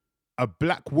that a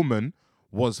pregnant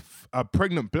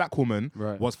black woman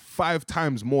was 5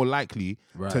 times more likely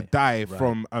to die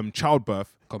from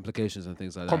childbirth complications and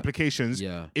things like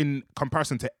that. In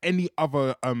comparison to any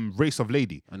other race of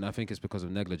lady. And I think it's because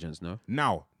of negligence, no?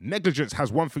 Now, negligence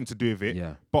has one thing to do with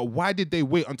it, but why did they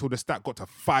wait until the stat got to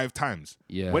 5 times?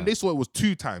 Yeah. When they saw it was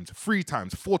 2 times, 3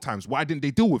 times, 4 times, why didn't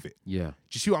they deal with it? Yeah. Do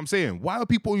you see what I'm saying? Why are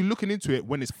people looking into it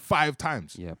when it's 5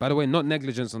 times? Yeah. By the way, not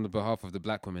negligence on the behalf of the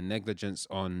black woman, negligence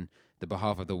on the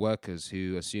behalf of the workers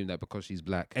who assume that because she's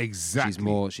black, exactly,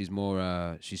 she's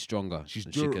stronger, she's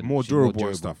more durable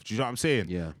and stuff. Do you know what I'm saying?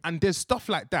 Yeah. And there's stuff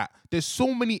like that. There's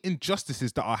so many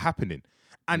injustices that are happening,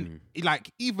 and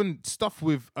like even stuff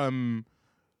with the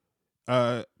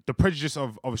prejudice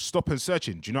of stop and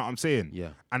searching. Do you know what I'm saying? Yeah.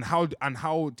 And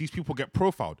how these people get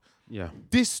profiled. Yeah.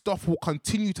 This stuff will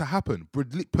continue to happen.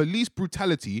 Police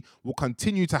brutality will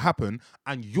continue to happen,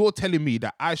 and you're telling me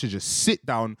that I should just sit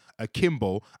down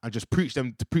akimbo and just preach to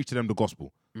them the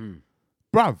gospel.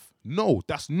 Bruv, no,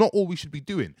 that's not all we should be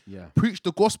doing. Yeah. Preach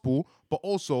the gospel, but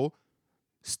also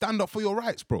stand up for your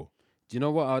rights, bro. Do you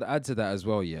know what I'd add to that as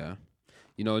well? Yeah.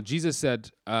 Jesus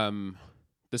said, the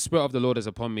Spirit of the Lord is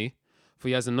upon me, for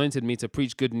he has anointed me to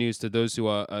preach good news to those who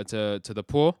are to the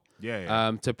poor.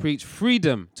 To preach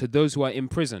freedom to those who are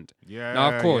imprisoned.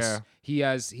 Now, of course, he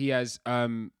has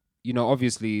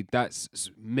obviously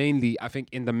that's mainly, I think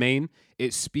in the main,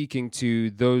 it's speaking to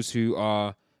those who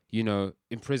are,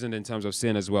 imprisoned in terms of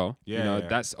sin as well.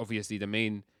 That's obviously the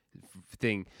main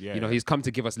thing. He's come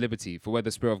to give us liberty. For where the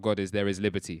Spirit of God is, there is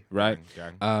liberty, right?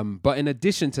 Gang. But in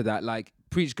addition to that, like,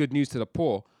 preach good news to the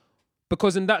poor,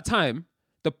 because in that time,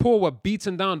 the poor were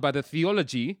beaten down by the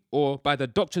theology or by the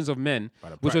doctrines of men,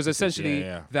 which was essentially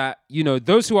that,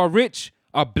 those who are rich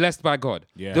are blessed by God.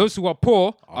 Those who are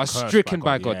poor are stricken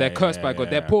by God. They're cursed by God.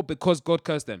 They're poor because God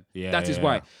cursed them. That is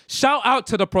why. Shout out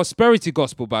to the prosperity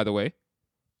gospel, by the way.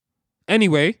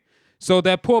 Anyway, so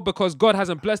they're poor because God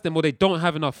hasn't blessed them, or they don't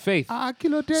have enough faith.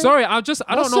 Sorry, I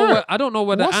don't know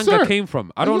where the anger came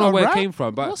from. I don't know where it came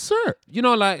from, but shout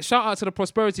out to the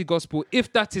prosperity gospel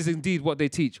if that is indeed what they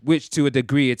teach, which to a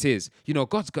degree it is. He's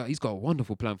got a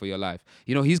wonderful plan for your life.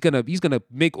 He's gonna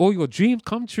make all your dreams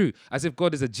come true, as if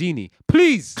God is a genie.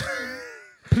 Please,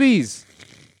 please,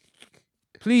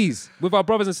 with our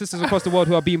brothers and sisters across the world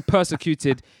who are being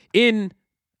persecuted in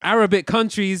Arabic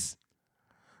countries,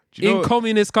 in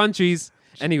communist countries.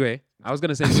 Anyway, I was going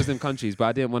to say Muslim countries, but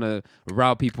I didn't want to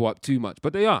rile people up too much.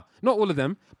 But they are. Not all of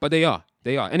them, but they are.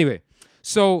 They are. Anyway,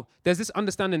 so there's this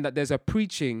understanding that there's a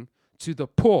preaching to the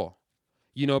poor,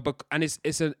 you know, and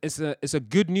it's a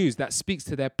good news that speaks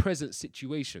to their present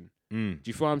situation. Do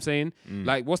you feel what I'm saying?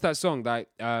 Like, what's that song? Like,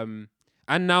 and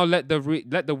now let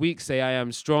the weak say I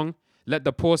am strong. Let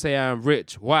the poor say I am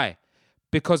rich. Why?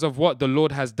 Because of what the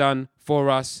Lord has done for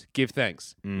us, give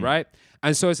thanks, right?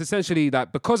 And so it's essentially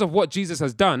that because of what Jesus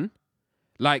has done,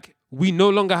 like, we no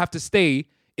longer have to stay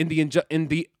in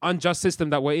the unjust system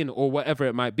that we're in, or whatever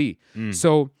it might be.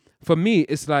 So for me,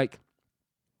 it's like,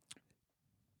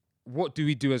 what do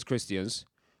we do as Christians?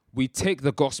 We take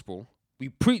the gospel, we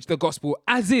preach the gospel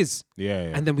as is,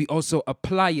 and then we also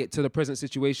apply it to the present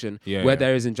situation where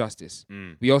there is injustice.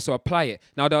 We also apply it.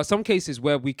 Now, there are some cases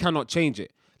where we cannot change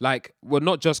it. Like, we're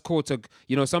not just called to,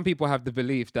 you know, some people have the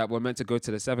belief that we're meant to go to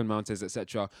the 7 mountains,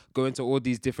 etc., go into all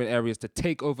these different areas to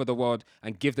take over the world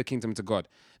and give the kingdom to God.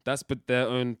 That's their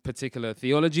own particular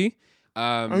theology.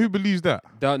 And who believes that?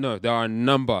 There are a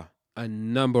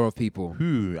number of people.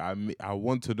 Who? I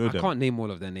want to know them. I can't name all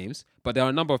of their names, but there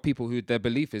are a number of people who their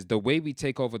belief is the way we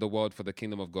take over the world for the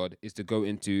kingdom of God is to go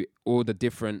into all the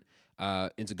different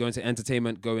go into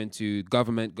entertainment, go into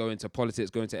government, go into politics,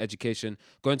 go into education,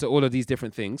 go into all of these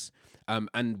different things.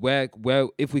 And where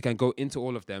if we can go into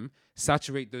all of them,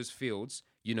 saturate those fields,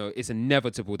 you know, it's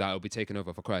inevitable that it will be taken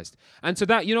over for Christ. And to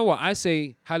that, you know what? I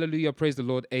say, hallelujah, praise the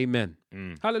Lord, amen.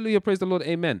 Hallelujah, praise the Lord,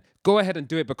 amen. Go ahead and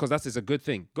do it, because that is a good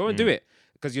thing. Go and do it,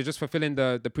 because you're just fulfilling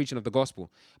the preaching of the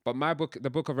gospel. But the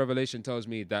book of Revelation tells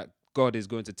me that God is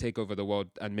going to take over the world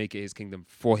and make it his kingdom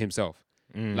for himself.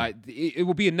 Like, it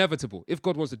will be inevitable. If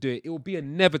God was to do it, it will be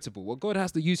inevitable. Well, God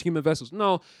has to use human vessels.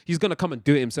 No, he's going to come and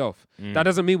do it himself. That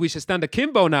doesn't mean we should stand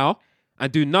akimbo now and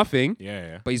do nothing.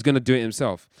 But he's going to do it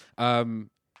himself.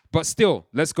 But still,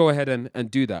 let's go ahead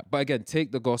and do that. But again,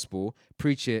 take the gospel,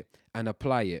 preach it, and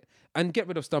apply it. And get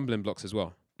rid of stumbling blocks as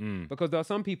well. Because there are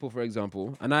some people, for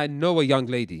example, and I know a young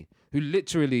lady who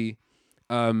literally,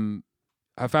 her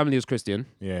family was Christian.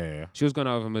 She was gone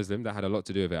out of a Muslim. That had a lot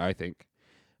to do with it, I think.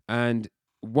 And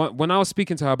when I was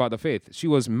speaking to her about the faith, she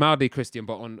was mildly Christian,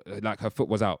 but on like her foot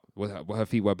was out. Her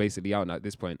feet were basically out at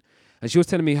this point. And she was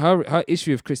telling me her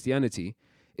issue of Christianity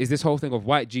is this whole thing of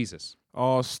white Jesus.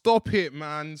 Oh, stop it,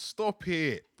 man. Stop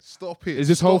it. Is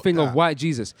this whole thing of white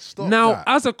Jesus. Now,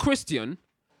 as a Christian,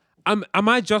 am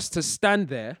I just to stand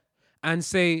there and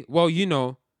say, well, you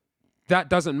know,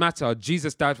 that doesn't matter.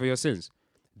 Jesus died for your sins.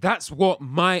 That's what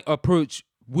my approach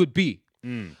would be.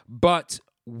 But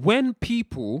when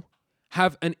people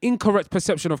have an incorrect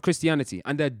perception of Christianity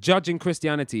and they're judging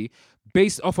Christianity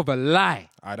based off of a lie.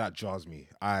 That jars me.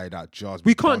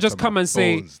 We can't just come and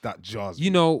say, that jars me.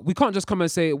 You know, we can't just come and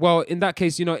say, well, in that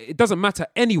case, you know, it doesn't matter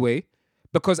anyway,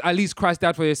 because at least Christ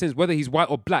died for your sins, whether he's white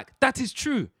or black. That is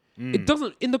true. It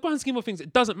doesn't, in the grand scheme of things,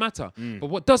 it doesn't matter. But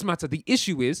what does matter, the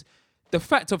issue is the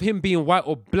fact of him being white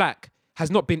or black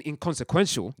has not been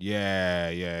inconsequential.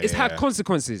 It's had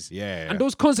consequences. And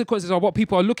those consequences are what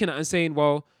people are looking at and saying,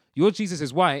 well, your Jesus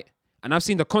is white, and I've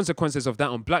seen the consequences of that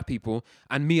on black people,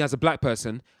 and me as a black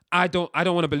person, I don't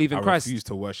want to believe in Christ. I refuse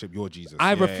to worship your Jesus.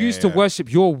 I refuse to worship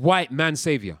your white man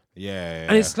savior.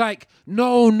 And it's like,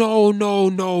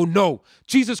 no.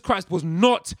 Jesus Christ was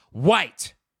not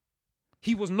white.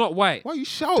 He was not white. Why are you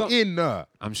shouting?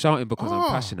 I'm shouting because I'm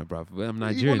passionate, bruv. I'm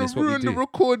Nigerian. It's what we do. You want to ruin the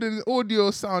recording audio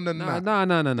sound and that. No.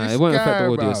 It won't affect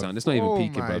the audio sound. It's not even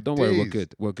peaking, bruv. Don't worry,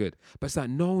 we're good. But it's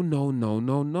like, no.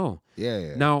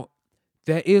 Now,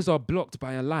 their ears are blocked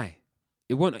by a lie.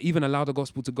 It won't even allow the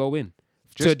gospel to go in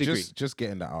to a degree. Just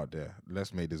getting that out there.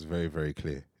 Let's make this very, very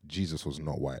clear. Jesus was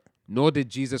not white. Nor did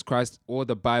Jesus Christ or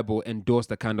the Bible endorse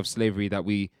the kind of slavery that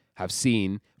we have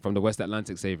seen from the West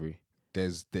Atlantic slavery.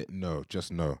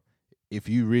 Just no. If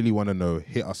you really want to know,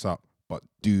 hit us up, but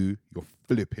do your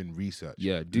flipping research.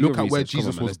 Look at where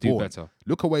Jesus was born.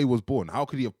 Look at where he was born. How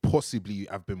could he have possibly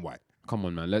have been white? Come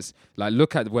on, man. Let's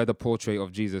look at where the portrait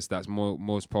of Jesus that's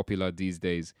most popular these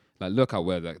days. Look at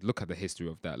the history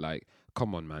of that.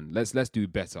 Come on, man. Let's do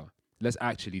better. Let's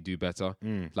actually do better.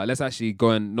 Let's actually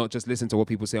go and not just listen to what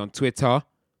people say on Twitter.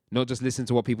 Not just listen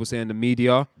to what people say in the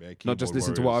media. Not just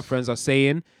listen to what our friends are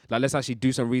saying. Let's actually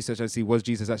do some research and see, was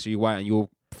Jesus actually white? And you'll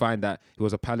find that he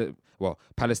was a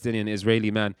Palestinian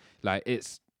Israeli man.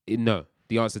 No.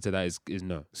 The answer to that is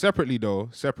no. Separately though,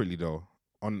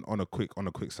 on a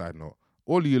quick side note,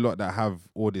 all of you lot that have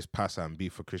all this passion and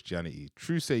beef for Christianity,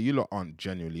 true say you lot aren't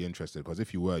genuinely interested, because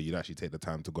if you were, you'd actually take the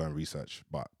time to go and research.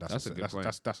 But that's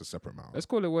a separate matter. Let's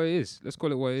call it what it is.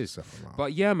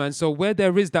 But yeah, man, so where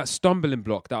there is that stumbling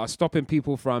block that are stopping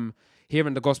people from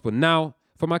hearing the gospel. Now,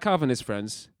 for my Calvinist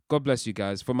friends, God bless you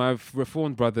guys. For my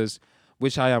Reformed brothers,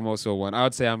 which I am also one. I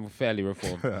would say I'm fairly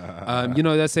reformed. You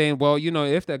know, they're saying, well, you know,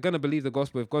 if they're going to believe the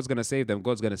gospel, if God's going to save them,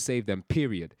 God's going to save them,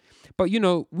 period. But, you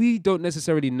know, we don't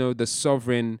necessarily know the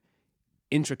sovereign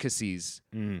intricacies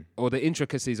or the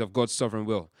intricacies of God's sovereign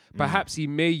will. Perhaps he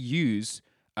may use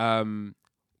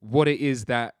what it is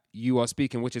that you are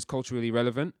speaking, which is culturally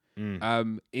relevant,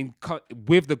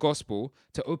 with the gospel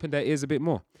to open their ears a bit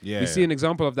more. We see an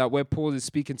example of that where Paul is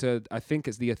speaking to, I think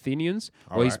it's the Athenians,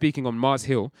 or he's speaking on Mars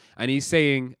Hill, and he's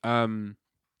saying, you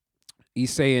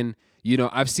know,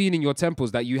 I've seen in your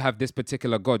temples that you have this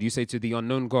particular God. You say to the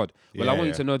unknown God. Well, I want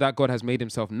you to know that God has made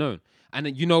himself known. And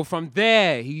then, you know, from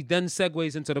there, he then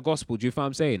segues into the gospel. Do you feel what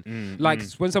I'm saying?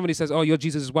 When somebody says, oh, your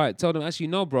Jesus is white, tell them, actually,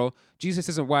 no, bro, Jesus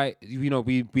isn't white. You know,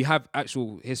 we have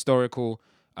actual historical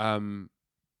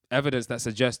evidence that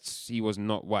suggests he was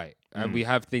not white. And we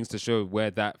have things to show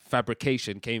where that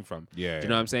fabrication came from. Do you know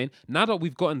what I'm saying? Now that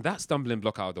we've gotten that stumbling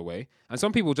block out of the way, and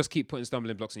some people just keep putting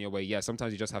stumbling blocks in your way. Yeah,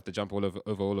 sometimes you just have to jump over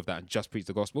all of that and just preach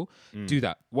the gospel. Do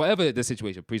that. Whatever the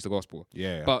situation, preach the gospel.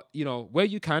 But, you know, where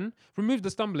you can, remove the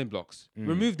stumbling blocks,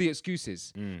 remove the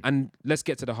excuses, and let's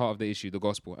get to the heart of the issue, the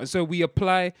gospel. And so we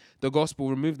apply the gospel,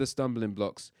 remove the stumbling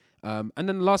blocks. And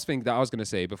then the last thing that I was going to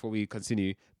say before we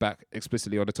continue back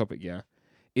explicitly on the topic,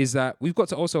 is that we've got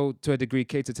to also, to a degree,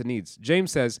 cater to needs.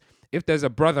 James says, if there's a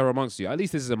brother amongst you, at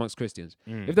least this is amongst Christians,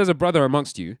 if there's a brother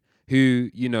amongst you who,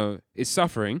 you know, is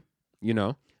suffering, you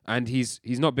know, and he's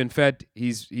not been fed,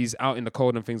 he's out in the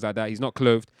cold and things like that, he's not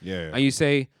clothed, and you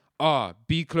say,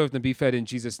 be clothed and be fed in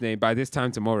Jesus' name by this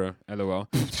time tomorrow, LOL.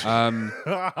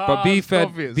 But be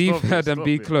fed and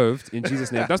be clothed in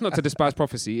Jesus' name. That's not to despise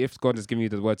prophecy. If God has given you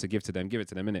the word to give to them, give it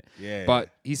to them, innit? But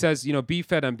he says, you know, be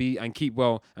fed and keep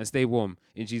well and stay warm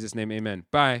in Jesus' name, amen.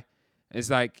 Bye. It's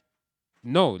like,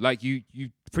 no, like you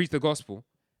preach the gospel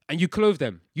and you clothe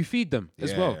them, you feed them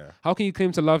as well. How can you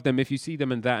claim to love them if you see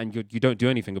them in that and you don't do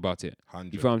anything about it?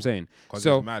 100. You feel what I'm saying?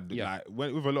 So it's mad. Like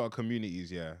with a lot of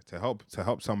communities, to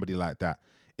help somebody like that,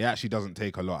 it actually doesn't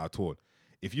take a lot at all.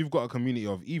 If you've got a community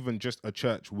of even just a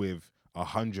church with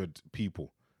 100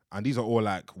 people, and these are all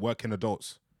like working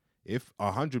adults, if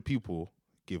 100 people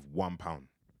give £1,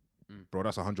 bro,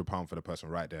 that's £100 for the person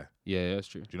right there. Yeah, that's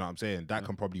true. Do you know what I'm saying? That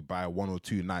can probably buy 1 or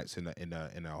 2 nights in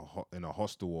a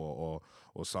hostel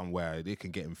or somewhere. They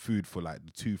can get him food for like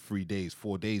 2-3 days,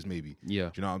 4 days maybe. Yeah.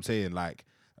 Do you know what I'm saying? Like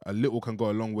a little can go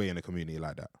a long way in a community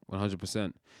like that.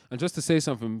 100%. And just to say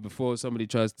something before somebody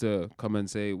tries to come and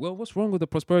say, well, what's wrong with the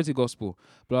prosperity gospel?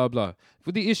 Blah, blah.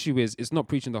 But the issue is, it's not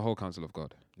preaching the whole counsel of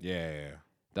God. Yeah.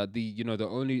 That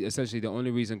the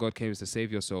only reason God came is to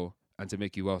save your soul and to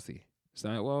make you wealthy. It's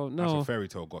like, well, no. That's a fairy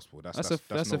tale gospel. That's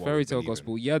a fairy tale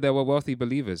gospel. Yeah, there were wealthy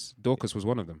believers. Dorcas was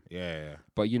one of them. Yeah.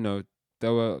 But, you know,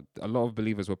 there were a lot of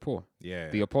believers were poor. Yeah.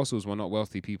 The apostles were not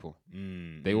wealthy people.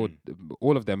 They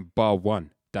all of them, bar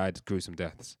one, died gruesome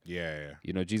deaths. Yeah.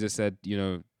 You know, Jesus said, you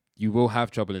know, you will have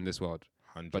trouble in this world.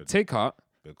 100. But take heart,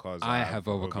 because I have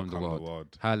overcome the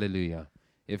world. Hallelujah.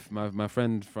 If my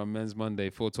friend from Men's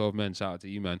Monday, 412 Men, shout out to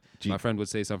you, man. My friend would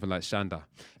say something like Shanda.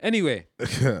 Anyway.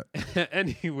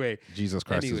 Jesus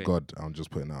Christ is God. I'm just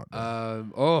putting out there.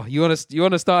 You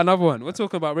wanna start another one? We're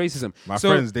talking about racism. My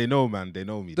friends, they know, man. They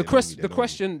know me. The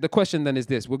question then is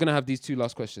this. We're gonna have these 2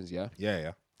 last questions, yeah?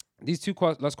 Yeah. These 2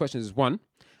 last questions is, one,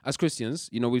 as Christians,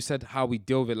 you know, we've said how we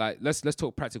deal with it. Like, let's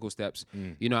talk practical steps.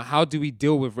 You know, how do we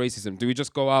deal with racism? Do we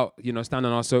just go out, you know, stand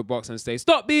on our soapbox and say,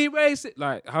 stop being racist?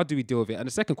 Like, how do we deal with it? And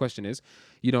the second question is,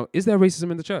 you know, is there racism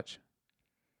in the church?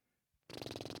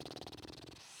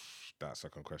 That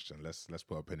second question. Let's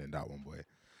put a pin in that one, boy.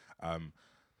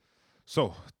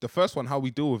 So the first one, how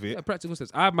we deal with it. Yeah, practical steps.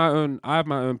 I have my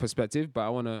own perspective, but I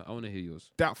wanna hear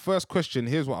yours. That first question,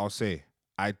 here's what I'll say.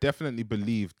 I definitely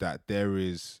believe that there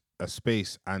is a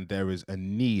space and there is a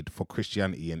need for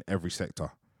Christianity in every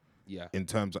sector. Yeah. In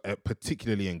terms of,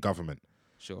 particularly in government.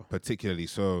 Sure. Particularly.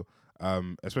 So,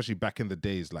 especially back in the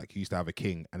days, like you used to have a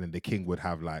king and then the king would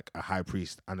have like a high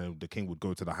priest and then the king would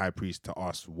go to the high priest to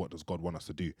ask, what does God want us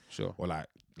to do? Sure. Or like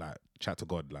chat to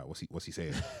God, like what's he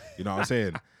saying? You know what I'm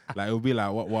saying? Like it would be like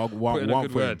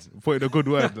put in a good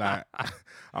word. Like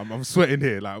I'm sweating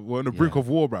here. Like we're on the brink of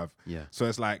war, bruv. Yeah. So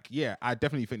it's like, I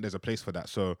definitely think there's a place for that.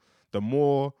 So the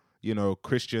more, you know,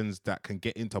 Christians that can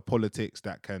get into politics,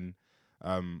 that can,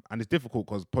 and it's difficult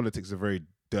because politics is a very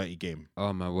dirty game.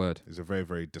 Oh my word. It's a very,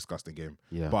 very disgusting game.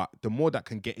 Yeah. But the more that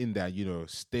can get in there, you know,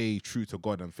 stay true to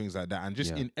God and things like that. And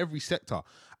just in every sector,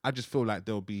 I just feel like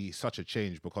there'll be such a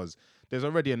change because there's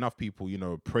already enough people, you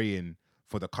know, praying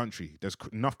for the country. There's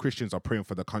enough Christians are praying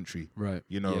for the country. Right.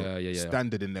 You know,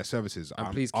 standard in their services.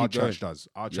 And please our keep church going. does.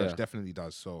 Our church definitely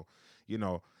does. So, you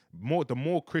know, the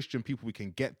more Christian people we can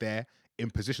get there in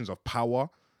positions of power,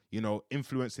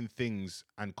 influencing things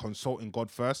and consulting God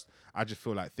first, I just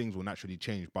feel like things will naturally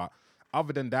change. But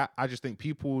other than that, I just think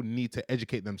people need to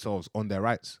educate themselves on their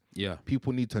rights. Yeah.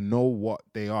 People need to know what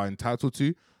they are entitled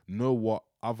to, know what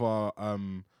other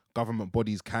government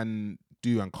bodies can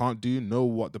do and can't do, know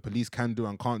what the police can do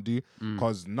and can't do.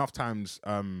 Because enough times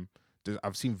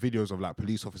I've seen videos of like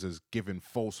police officers giving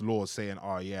false laws saying,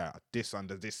 oh yeah, this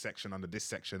under this section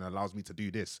allows me to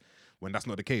do this, when that's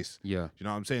not the case. Yeah. You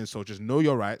know what I'm saying? So just know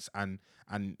your rights and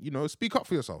speak up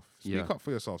for yourself. Yeah. Speak up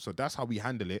for yourself. So that's how we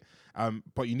handle it.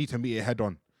 But you need to meet it head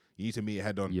on.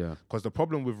 Yeah. Because the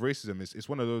problem with racism is it's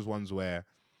one of those ones where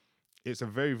it's a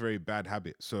very, very bad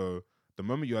habit. So the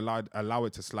moment you allow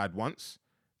it to slide once,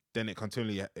 then it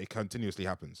continuously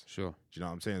happens. Sure. Do you know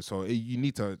what I'm saying? So you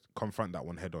need to confront that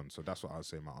one head on. So that's what I'll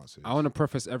say my answer is. I want to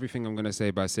preface everything I'm going to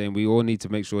say by saying we all need to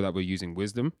make sure that we're using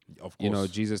wisdom. Of course.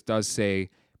 Jesus does say,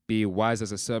 be wise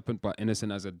as a serpent, but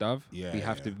innocent as a dove. Yeah,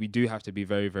 we do have to be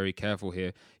very, very careful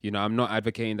here. I'm not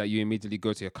advocating that you immediately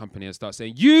go to your company and start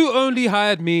saying, you only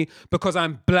hired me because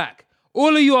I'm black.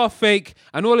 All of you are fake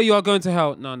and all of you are going to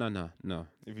hell. No.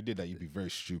 If you did that, you'd be very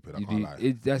stupid. I can't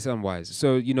lie. That's unwise.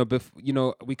 So,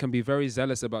 we can be very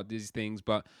zealous about these things,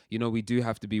 but, we do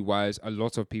have to be wise. A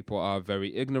lot of people are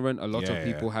very ignorant. A lot of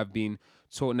people have been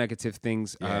taught negative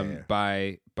things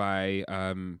by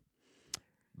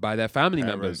their family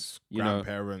members,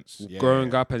 grandparents,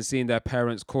 growing up and seeing their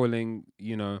parents calling,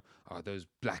 those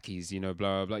blackies, blah,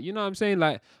 blah, blah. You know what I'm saying?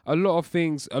 Like a lot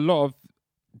of,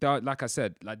 like I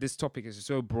said, like this topic is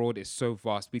so broad, it's so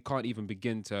vast. We can't even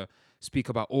begin to speak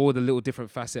about all the little different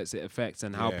facets it affects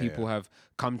and how people have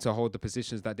come to hold the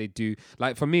positions that they do.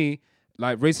 Like for me,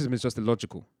 like racism is just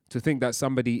illogical. To think that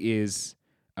somebody is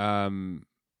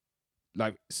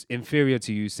like inferior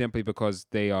to you simply because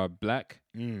they are black,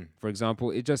 for example,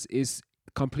 it just is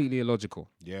completely illogical.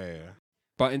 Yeah.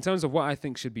 But in terms of what I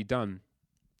think should be done,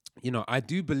 I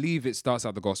do believe it starts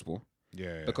at the gospel.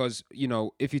 Yeah. Because,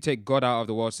 if you take God out of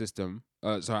the world system,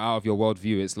 out of your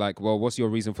worldview, it's like, well, what's your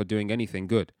reason for doing anything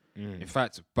good? In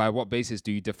fact, by what basis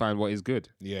do you define what is good?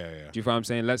 Yeah. Do you feel what I'm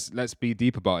saying? Let's be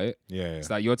deep about it. Yeah. It's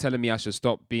like you're telling me I should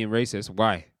stop being racist.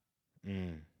 Why?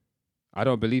 I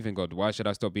don't believe in God. Why should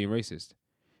I stop being racist?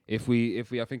 If we,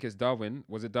 I think it's Darwin.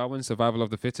 Was it Darwin? Survival of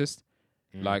the fittest.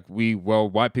 Like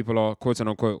white people are, quote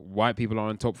unquote, white people are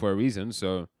on top for a reason.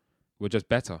 So we're just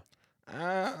better.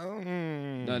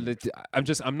 No,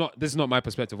 I'm not. This is not my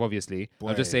perspective. Obviously,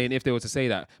 I'm just saying if they were to say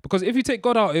that, because if you take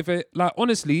God out of it, like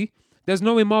honestly, there's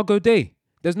no Imago Dei.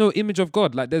 There's no image of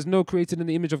God. Like there's no created in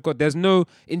the image of God. There's no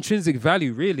intrinsic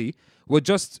value really. We're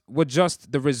just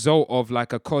the result of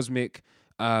like a cosmic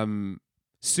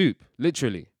soup,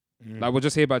 literally. Like we're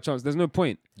just here by chance. There's no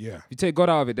point. Yeah. If you take God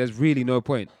out of it, there's really no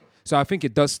point. So I think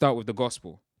it does start with the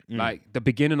gospel. Like the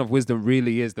beginning of wisdom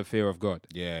really is the fear of God.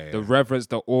 Yeah. The reverence,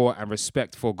 the awe and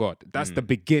respect for God. That's the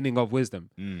beginning of wisdom.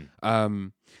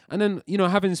 And then,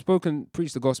 having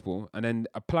preached the gospel and then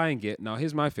applying it. Now,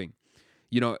 here's my thing.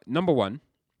 Number one,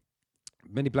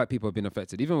 many black people have been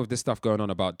affected, even with this stuff going on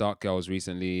about dark girls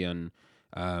recently and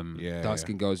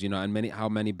dark-skinned girls, and how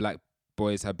many black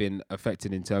boys have been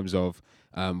affected in terms of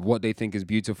what they think is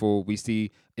beautiful. We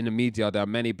see in the media there are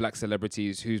many black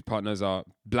celebrities whose partners are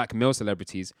black male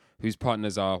celebrities whose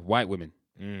partners are white women.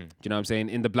 Do you know what I'm saying?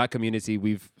 In the black community,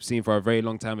 we've seen for a very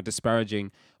long time a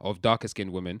disparaging of darker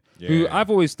skinned women who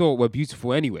I've always thought were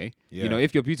beautiful anyway.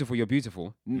 If you're beautiful, you're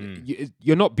beautiful.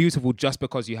 You're not beautiful just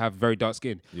because you have very dark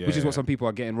skin, which is what some people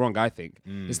are getting wrong, I think.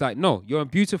 It's like, no, you're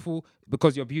beautiful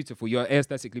because you're beautiful. You're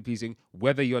aesthetically pleasing,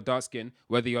 whether you're dark skin,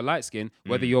 whether you're light skin,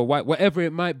 whether you're white, whatever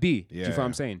it might be. Do you know what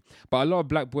I'm saying? But a lot of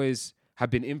black boys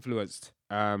have been influenced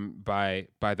by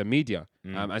the media.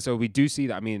 And so we do see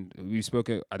that. I mean, we've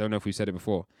spoken, I don't know if we've said it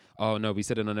before. Oh no, we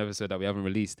said it on an episode that we haven't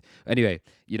released. Anyway,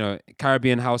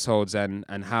 Caribbean households and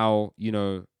how,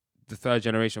 the third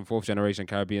generation, fourth generation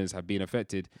Caribbeans have been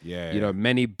affected.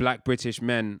 Many black British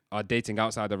men are dating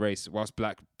outside the race whilst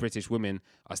black British women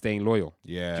are staying loyal.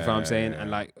 Do you feel what I'm saying? And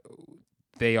like,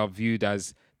 they are viewed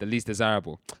as the least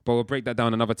desirable. But we'll break that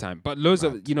down another time. But loads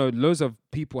of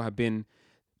people have been,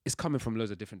 it's coming from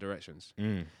loads of different directions.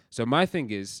 So my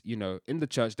thing is, in the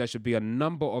church, there should be a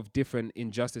number of different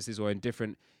injustices or in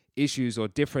different issues or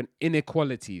different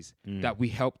inequalities that we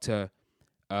help to,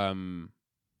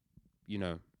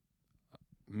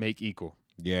 make equal.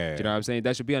 Yeah. Do you know what I'm saying?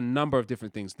 There should be a number of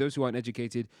different things. Those who aren't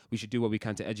educated, we should do what we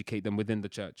can to educate them within the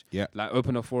church. Yeah. Like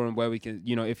open a forum where we can,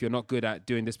 if you're not good at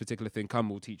doing this particular thing, come,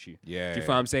 we'll teach you. Yeah. Do you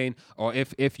feel what I'm saying? Or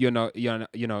if you're not,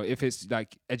 if it's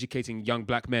like educating young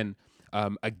black men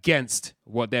against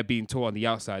what they're being taught on the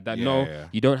outside. That Yeah.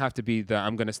 you don't have to be the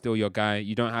I'm gonna steal your guy.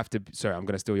 You don't have to. Sorry, I'm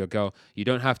gonna steal your girl. You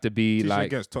don't have to be Teaching like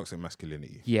against toxic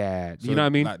masculinity. yeah. So, You know what I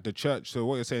mean? Like the church. So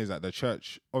what you're saying is that the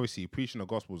church, obviously, preaching the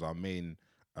gospel is our main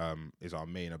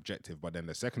objective. But then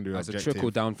the secondary As a objective,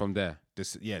 trickle down from there.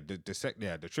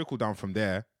 the trickle down from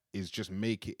there is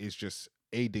just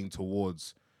aiding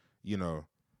towards,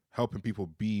 helping people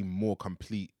be more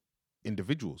complete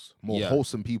individuals, more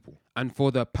wholesome people. And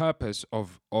for the purpose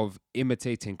of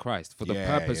imitating Christ, for the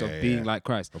purpose of being like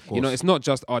Christ. Of course. It's not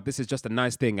just, this is just a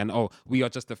nice thing and, we are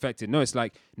just affected. No, it's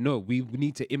like, no, we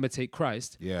need to imitate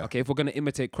Christ. Yeah. Okay, if we're going to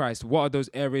imitate Christ, what are those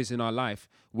areas in our life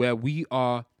where we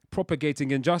are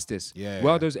propagating injustice? Yeah.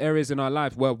 What are those areas in our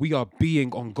life where we are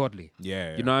being ungodly?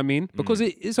 Yeah. You know what I mean? Because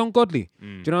it is ungodly. Do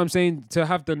you know what I'm saying? To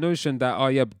have the notion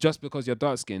that, just because you're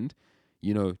dark-skinned,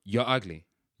 you're ugly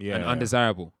and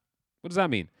undesirable. What does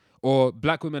that mean? Or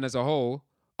black women as a whole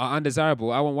are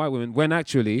undesirable. I want white women. When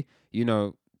actually,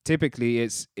 typically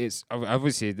it's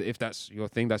obviously if that's your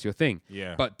thing, that's your thing.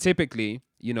 Yeah. But typically,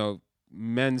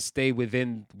 men stay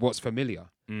within what's familiar.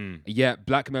 Yet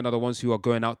black men are the ones who are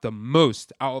going out the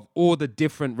most out of all the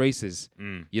different races.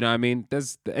 You know what I mean?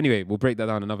 Anyway, we'll break that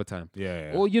down another time.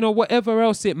 Yeah. Or whatever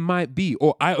else it might be.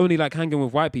 Or I only like hanging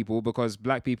with white people because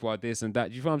black people are this and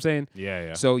that. You know what I'm saying?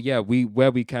 Yeah. So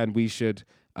where we can, we should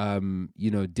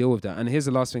deal with that. And here's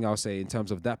the last thing I'll say in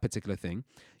terms of that particular thing.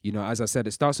 As I said,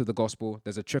 it starts with the gospel.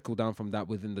 There's a trickle down from that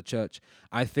within the church.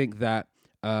 I think that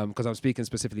because I'm speaking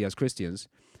specifically as Christians.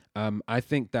 I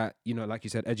think that, like you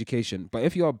said, education. But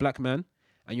if you're a black man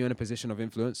and you're in a position of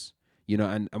influence,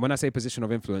 and when I say position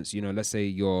of influence, let's say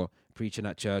you're preaching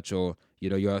at church or,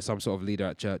 you're some sort of leader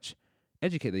at church,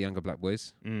 educate the younger black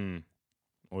boys.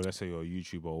 Or let's say you're a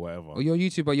YouTuber or whatever. Or you're a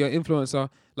YouTuber, you're an influencer.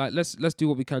 Like, let's do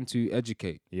what we can to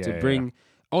educate, to bring... Yeah.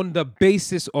 On the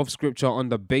basis of scripture, on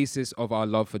the basis of our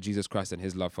love for Jesus Christ and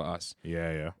his love for us.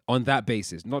 Yeah. On that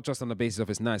basis, not just on the basis of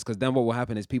it's nice, because then what will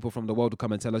happen is people from the world will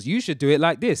come and tell us, you should do it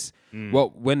like this.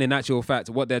 Well, when in actual fact,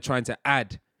 what they're trying to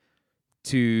add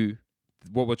to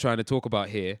what we're trying to talk about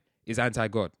here is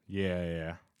anti-God.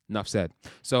 Yeah. Enough said.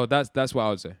 So that's what I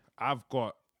would say. I've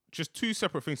got just two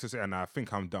separate things to say, and I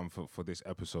think I'm done for this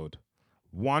episode.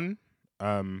 One,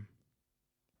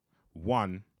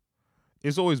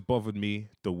 it's always bothered me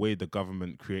the way the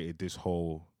government created this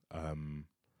whole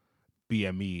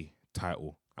BME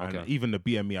title. And even the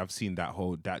BME, I've seen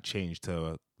that change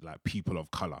to like people of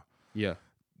color. Yeah.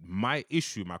 My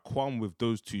qualm with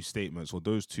those two statements or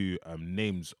those two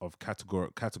names of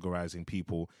categorizing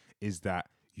people is that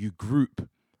you group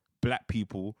black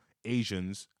people,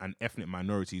 Asians, and ethnic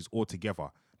minorities all together.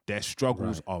 Their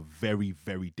struggles are very,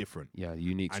 very different. Yeah,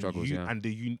 unique struggles. And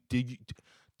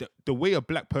the way a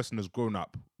black person has grown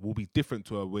up will be different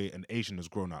to a way an Asian has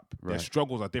grown up. Their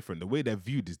struggles are different. The way they're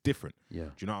viewed is different. Yeah.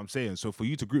 Do you know what I'm saying? So for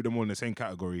you to group them all in the same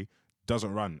category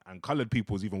doesn't run. And colored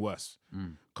people is even worse.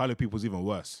 Colored people is even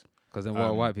worse. Because then what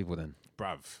are white people then?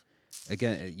 Bruv.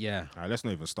 Again, yeah. Let's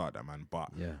not even start that, man. But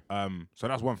yeah. So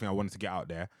that's one thing I wanted to get out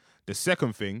there. The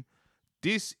second thing,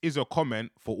 this is a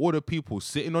comment for all the people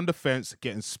sitting on the fence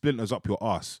getting splinters up your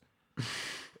ass.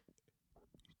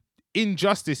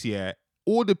 Injustice,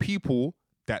 all the people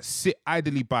that sit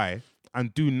idly by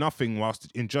and do nothing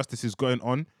whilst injustice is going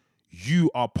on, you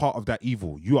are part of that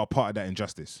evil. You are part of that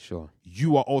injustice. Sure.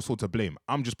 You are also to blame.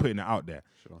 I'm just putting it out there.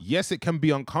 Sure. Yes, it can be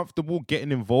uncomfortable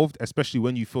getting involved, especially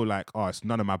when you feel like, it's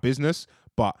none of my business.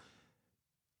 But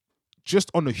just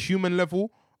on a human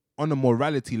level, on a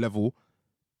morality level,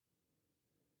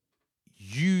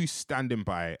 you standing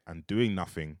by and doing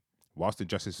nothing whilst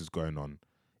injustice is going on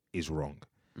is wrong.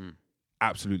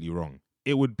 Absolutely wrong.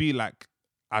 It would be like,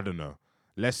 I don't know,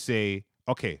 let's say,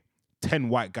 10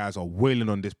 white guys are wailing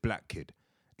on this black kid.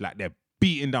 Like they're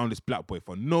beating down this black boy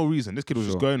for no reason. This kid was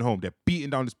just going home. They're beating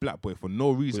down this black boy for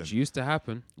no reason. Which used to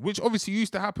happen. Which obviously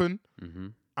used to happen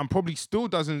and probably still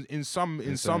does in some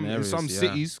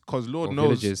cities, because Lord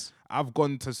knows villages. I've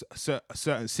gone to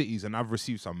certain cities and I've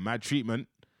received some mad treatment.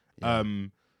 Yeah.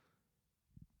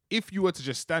 If you were to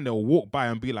just stand there or walk by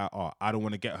and be like, I don't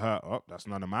want to get hurt. That's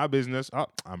none of my business.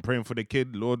 I'm praying for the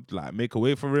kid. Lord, like, make a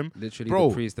way for him. Literally Bro,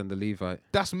 the priest and the Levite.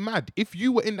 That's mad. If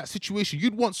you were in that situation,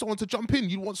 you'd want someone to jump in.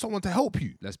 You'd want someone to help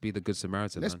you. Let's be the good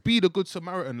Samaritan. Let's be the good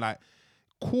Samaritan. Like,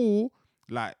 cool.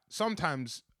 Like,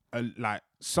 sometimes,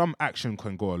 some action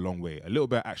can go a long way. A little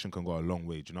bit of action can go a long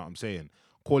way. Do you know what I'm saying?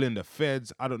 Call in the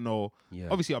feds. I don't know. Yeah.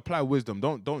 Obviously, apply wisdom.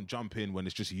 Don't jump in when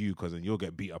it's just you, because then you'll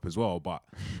get beat up as well. But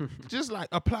just like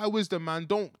apply wisdom, man.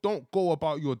 Don't go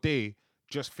about your day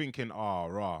just thinking, oh,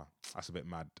 rah, that's a bit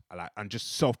mad. And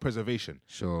just self-preservation.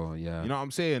 Sure, yeah. You know what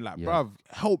I'm saying? Like, Yeah. bruv,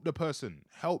 help the person,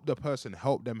 help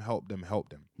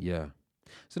them. Yeah.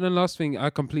 So then last thing, I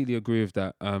completely agree with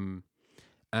that.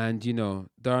 And, you know,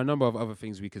 there are a number of other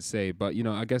things we could say, but, you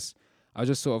know, I guess I'll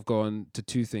just sort of go on to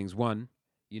two things. One,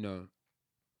 you know,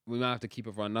 we might have to keep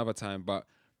it for another time, but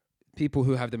people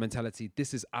who have the mentality,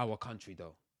 this is our country,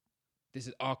 though. This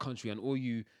is our country, and all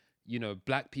you know,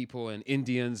 black people and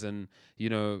Indians and, you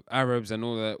know, Arabs and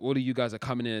all that, all of you guys are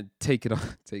coming in and taking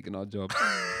our jobs.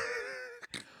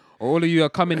 Or all of you are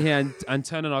coming here and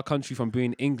turning our country from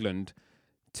being England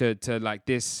to like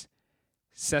this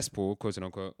cesspool, quote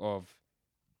unquote, of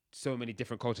so many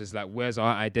different cultures. Like, where's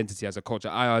our identity as a culture?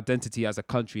 Our identity as a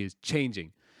country is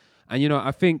changing. And, you know,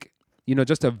 I think, you know,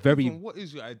 just a very... What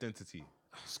is your identity?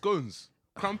 Scones,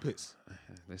 crumpets.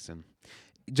 Listen,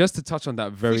 just to touch on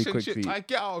that very Fish and quickly. chips. Like,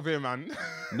 get out of here, man.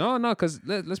 No, because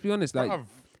let's be honest. Like, Bruv.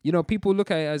 you know, people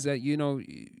look at it as that, you know,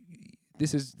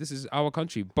 this is our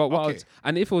country. But what Okay.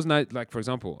 and if it was not, like, for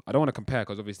example, I don't want to compare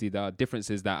because obviously there are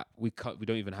differences that we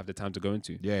don't even have the time to go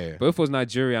into. Yeah. But if it was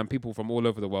Nigeria and people from all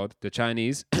over the world, the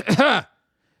Chinese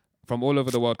from all over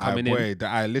the world coming in.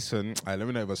 Listen. Let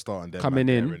me never start on that. Coming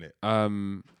in.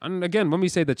 And again, when we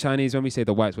say the Chinese, when we say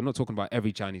the whites, we're not talking about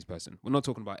every Chinese person. We're not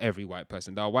talking about every white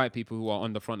person. There are white people who are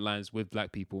on the front lines with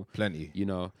black people. Plenty. You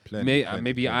know, Plenty.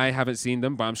 maybe I haven't seen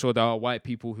them, but I'm sure there are white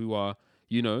people who are,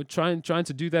 you know, trying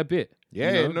to do their bit.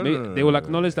 Yeah, you know? no, They will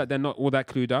acknowledge that they're not all that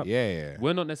clued up. Yeah.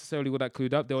 We're not necessarily all that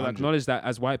clued up. They will 100. acknowledge that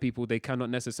as white people, they cannot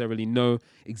necessarily know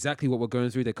exactly what we're going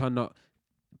through. They cannot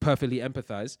perfectly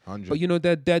empathize. 100. But, you know,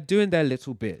 they're doing their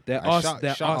little bit. There are Shout some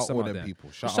out out all them there.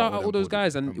 people. Shout out all those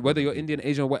guys, and whether you're Indian,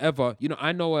 Asian, or whatever. You know,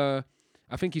 I know.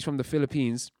 I think he's from the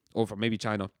Philippines or from maybe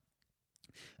China,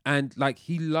 and like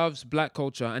he loves black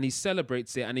culture and he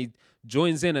celebrates it and he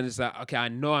joins in, and it's like, okay, I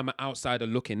know I'm an outsider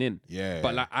looking in,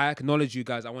 but like I acknowledge you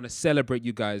guys. I want to celebrate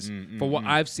you guys for what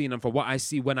I've seen and for what I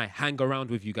see when I hang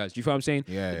around with you guys. Do you feel what I'm saying?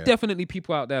 Yeah. Definitely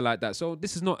people out there like that. So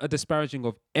this is not a disparaging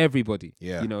of everybody.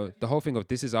 Yeah. You know, the whole thing of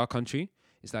this is our country.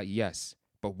 It's like, yes,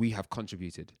 but we have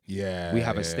contributed. Yeah. We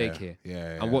have a stake here.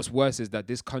 Yeah. And what's worse is that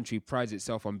this country prides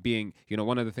itself on being, you know,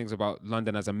 one of the things about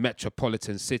London as a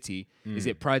metropolitan city is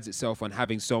it prides itself on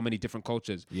having so many different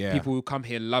cultures. Yeah. People who come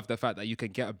here love the fact that you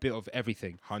can get a bit of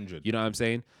everything. 100. You know what I'm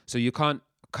saying? So you can't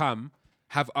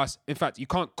have us, in fact, you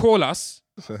can't call us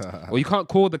or you can't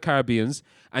call the Caribbeans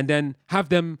and then have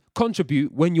them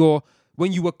contribute when you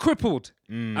were crippled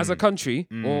as a country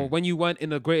or when you weren't in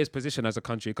the greatest position as a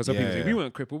country, because some people say we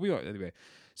weren't crippled, we weren't anyway.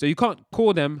 So you can't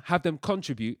call them, have them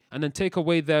contribute, and then take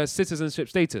away their citizenship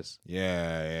status.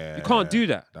 Yeah. You can't do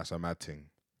that. That's a mad thing.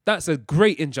 That's a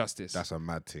great injustice. That's a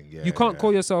mad thing. Yeah. You can't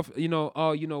call yourself, you know,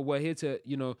 oh, you know, we're here to,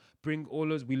 you know, bring all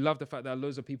those. We love the fact that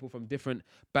loads of people from different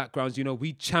backgrounds, you know,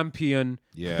 we champion,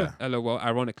 LOL,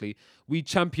 ironically, we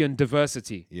champion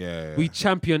diversity. Yeah. We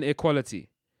champion equality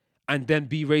and then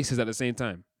be racist at the same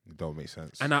time. It don't make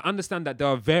sense. And I understand that there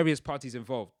are various parties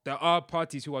involved. There are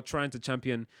parties who are trying to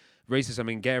champion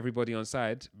racism and get everybody on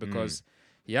side because,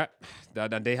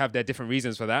 and they have their different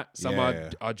reasons for that. Some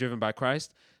are driven by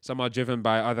Christ. Some are driven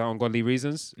by other ungodly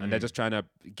reasons, and they're just trying to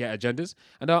get agendas.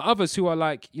 And there are others who are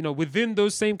like, you know, within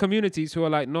those same communities who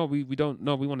are like, no, we don't.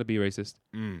 No, we want to be racist.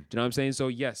 Do you know what I'm saying? So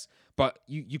yes, but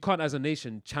you can't as a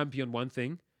nation champion one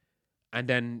thing and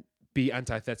then be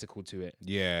antithetical to it.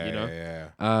 Yeah. You know?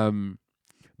 Yeah.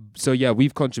 So yeah,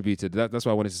 we've contributed. That's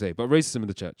what I wanted to say. But racism in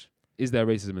the church. Is there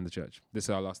racism in the church? This is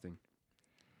our last thing.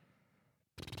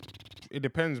 It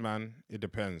depends, man. It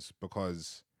depends,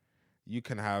 because you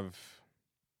can have.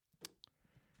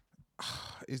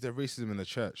 Is there racism in the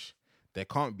church? There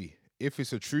can't be. If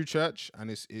it's a true church and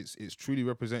it's truly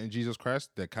representing Jesus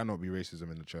Christ, there cannot be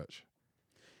racism in the church.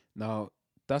 Now,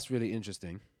 that's really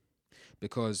interesting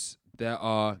because there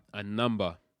are a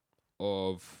number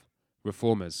of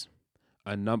reformers.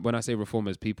 And when I say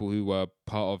reformers, people who were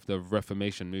part of the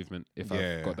Reformation movement, if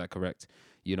I've got that correct.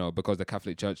 You know, because the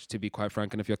Catholic Church, to be quite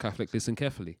frank, and if you're Catholic, listen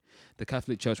carefully. The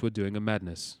Catholic Church were doing a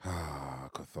madness.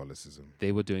 Catholicism.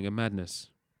 They were doing a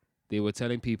madness. They were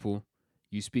telling people,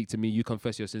 you speak to me, you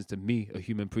confess your sins to me, a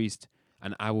human priest,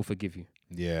 and I will forgive you.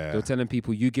 Yeah. They were telling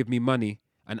people, you give me money,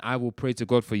 and I will pray to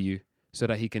God for you so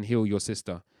that he can heal your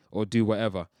sister or do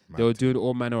whatever. They were doing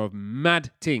all manner of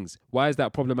mad things. Why is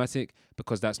that problematic?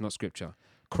 Because that's not scripture.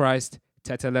 Christ,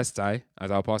 tetelestai, as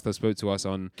our pastor spoke to us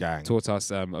on, taught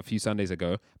us a few Sundays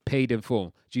ago, paid in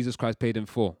full. Jesus Christ paid in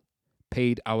full.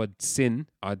 Paid our sin,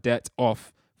 our debt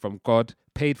off from God,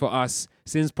 paid for us,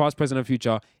 sins past, present, and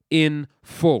future, in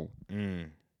full.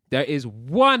 There is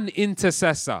one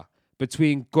intercessor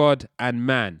between God and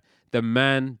man. the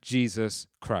man Jesus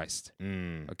Christ.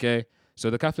 Mm. Okay? So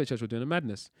the Catholic Church were doing a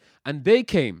madness. And they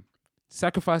came,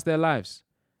 sacrificed their lives.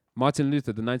 Martin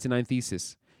Luther, the 99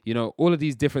 Thesis, you know, all of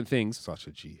these different things. Such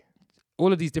a G.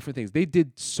 All of these different things. They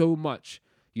did so much,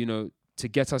 you know, to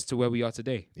get us to where we are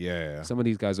today. Yeah. Some of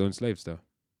these guys own slaves, though.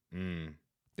 Mm.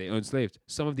 They owned slaves.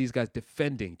 Some of these guys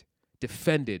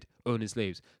defended owning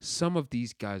slaves. Some of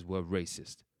these guys were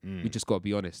racist. We just got to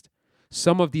be honest.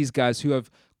 Some of these guys who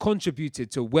have contributed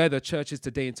to where the church is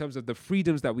today in terms of the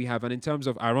freedoms that we have and in terms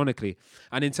of, ironically,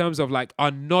 and in terms of like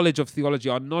our knowledge of theology,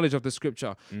 our knowledge of the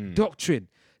scripture, doctrine.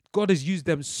 God has used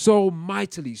them so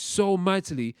mightily,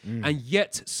 and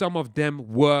yet some of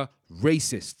them were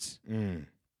racists.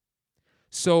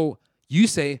 So you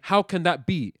say, how can that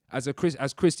be as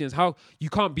Christians? How you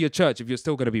can't be a church if you're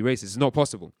still going to be racist? It's not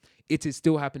possible. It is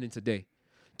still happening today,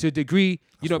 to a degree.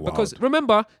 Because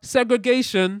remember,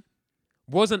 segregation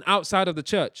wasn't outside of the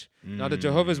church. Now the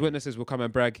Jehovah's Witnesses will come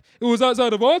and brag, it was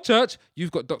outside of our church.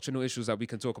 You've got doctrinal issues that we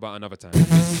can talk about another time.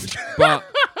 But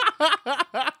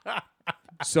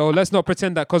so let's not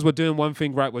pretend that because we're doing one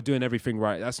thing right, we're doing everything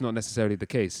right. That's not necessarily the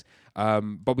case.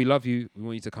 But we love you. We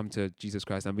want you to come to Jesus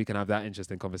Christ, and we can have that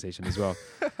interesting conversation as well.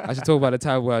 I should talk about the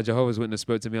time where a Jehovah's Witness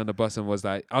spoke to me on the bus and was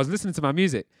like, I was listening to my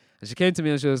music, and she came to me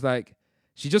and she was like,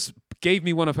 she just gave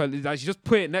me one of her, like, she just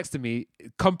put it next to me,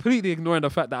 completely ignoring the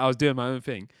fact that I was doing my own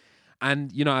thing.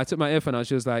 And, you know, I took my earphone out.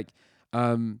 She was like,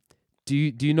 do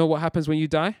you know what happens when you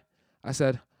die? I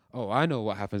said, oh, I know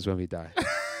what happens when we die.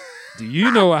 Do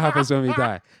you know what happens when we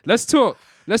die? Let's talk.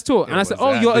 And I said,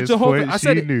 oh, you're a Jehovah. I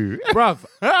said, bruv.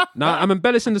 Now, I'm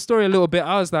embellishing the story a little bit.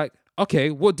 I was like,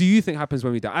 okay, what do you think happens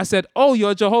when we die? I said, oh,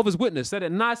 you're a Jehovah's Witness. Said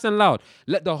it nice and loud.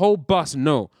 Let the whole bus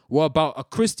know what about a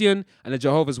Christian and a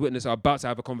Jehovah's Witness are about to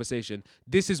have a conversation.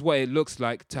 This is what it looks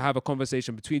like to have a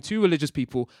conversation between two religious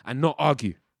people and not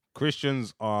argue.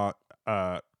 Christians are,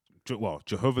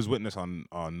 Jehovah's Witness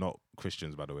are not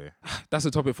Christians, by the way. That's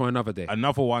a topic for another day.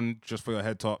 Another one, just for your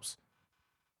head tops.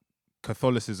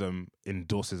 Catholicism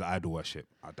endorses idol worship.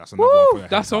 That's another one for your head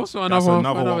That's top. also another one for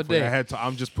another for your day. head top.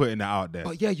 I'm just putting it out there.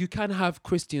 But yeah, you can have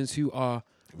Christians who are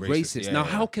racist. Yeah, now,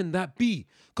 how can that be?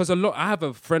 Because I have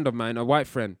a friend of mine, a white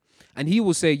friend, and he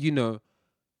will say, you know,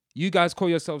 you guys call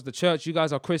yourselves the church, you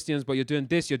guys are Christians, but you're doing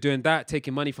this, you're doing that,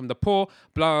 taking money from the poor,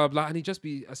 blah, blah, blah. And he just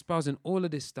be espousing all of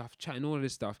this stuff, chatting all of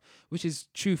this stuff, which is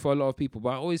true for a lot of people. But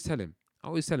I always tell him,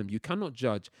 you cannot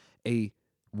judge a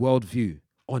worldview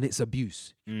on its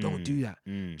abuse. Don't do that.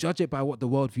 Judge it by what the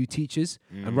worldview teaches.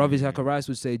 And Ravi Zacharias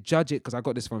would say, judge it, because I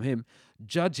got this from him,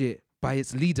 judge it by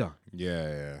its leader.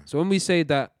 Yeah. So when we say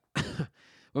that,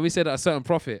 a certain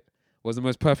prophet was the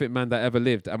most perfect man that ever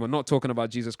lived, and we're not talking about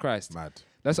Jesus Christ. Mad.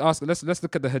 Let's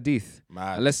look at the hadith.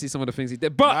 Mad. And let's see some of the things he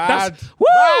did. But Mad.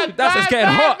 it's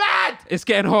getting hot. Mad. It's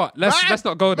getting hot. Let's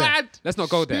not go there. Mad. Let's not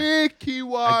go there. Sticky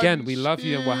one. Again, we love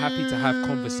you and we're happy to have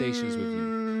conversations with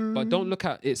you. But don't look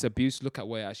at its abuse. Look at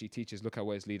what it actually teaches. Look at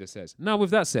what its leader says. Now, with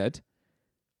that said,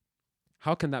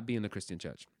 how can that be in the Christian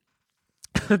church?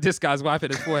 This guy's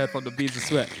wiping his forehead from the beads of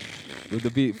sweat. With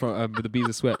the beads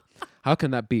of sweat. How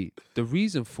can that be? The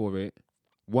reason for it,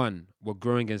 one, we're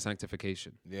growing in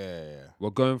sanctification. Yeah. We're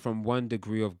going from one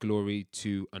degree of glory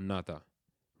to another,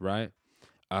 right?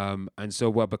 And so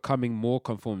we're becoming more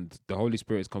conformed. The Holy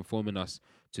Spirit is conforming us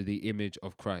to the image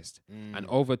of Christ. And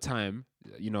over time,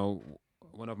 you know,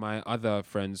 one of my other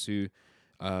friends who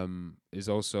is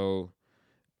also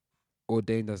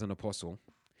ordained as an apostle,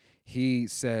 he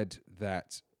said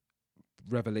that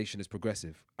revelation is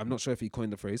progressive. I'm not sure if he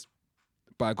coined the phrase,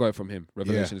 but I got it from him.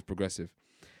 Revelation is progressive.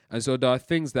 And so there are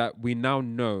things that we now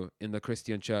know in the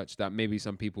Christian church that maybe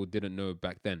some people didn't know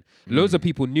back then. Loads of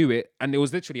people knew it, and it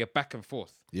was literally a back and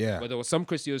forth. Yeah. Where there were some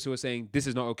Christians who were saying, this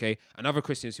is not okay, and other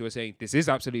Christians who were saying, this is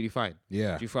absolutely fine.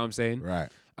 Yeah. Do you feel what I'm saying? Right.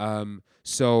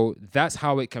 So that's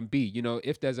how it can be. You know,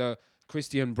 if there's a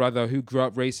Christian brother who grew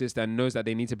up racist and knows that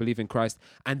they need to believe in Christ,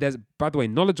 and there's, by the way,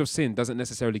 knowledge of sin doesn't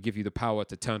necessarily give you the power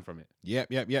to turn from it. Yep.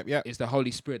 It's the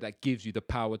Holy Spirit that gives you the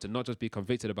power to not just be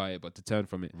convicted about it, but to turn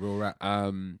from it. Real rap.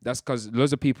 That's because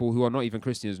loads of people who are not even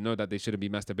Christians know that they shouldn't be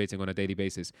masturbating on a daily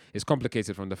basis. It's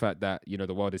complicated from the fact that, you know,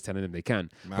 the world is telling them they can,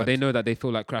 but they know that they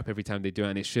feel like crap every time they do it,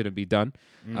 and it shouldn't be done.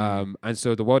 And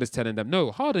so the world is telling them,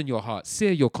 no, harden your heart,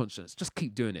 sear your conscience, just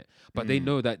keep doing it. But they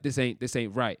know that this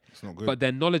ain't right. It's not good. But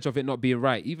their knowledge of it not being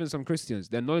right, even some Christians,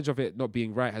 their knowledge of it not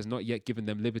being right has not yet given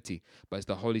them liberty. But it's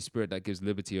the Holy Spirit that gives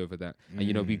liberty over that. And,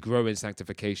 you know, we grow in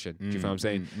sanctification. Do you feel what I'm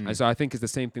saying? And so I think it's the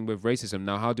same thing with racism.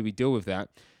 Now, how do we deal with that?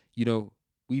 You know,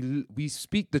 we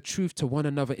speak the truth to one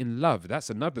another in love. That's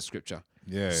another scripture.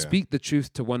 Speak the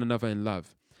truth to one another in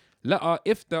love.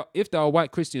 If there are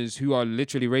white Christians who are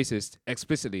literally racist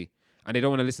explicitly, and they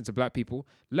don't want to listen to black people,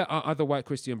 let our other white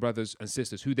Christian brothers and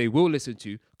sisters who they will listen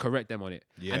to correct them on it.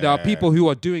 Yeah. And there are people who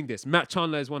are doing this. Matt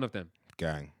Chandler is one of them.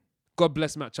 Gang. God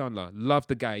bless Matt Chandler. Love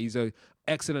the guy. He's an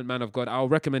excellent man of God. I'll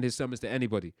recommend his sermons to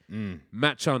anybody.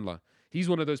 Matt Chandler. He's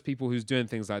one of those people who's doing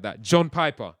things like that. John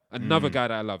Piper, another guy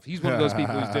that I love. He's one of those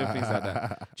people who's doing things like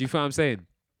that. Do you feel what I'm saying?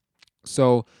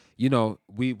 So, you know,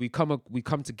 we come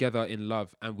together in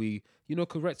love and we, you know,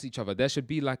 correct each other. There should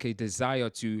be like a desire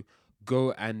to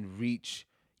go and reach,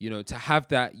 you know, to have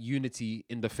that unity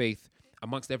in the faith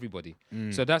amongst everybody.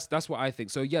 So that's what I think.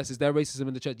 So yes, is there racism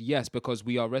in the church? Yes, because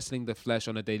we are wrestling the flesh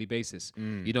on a daily basis.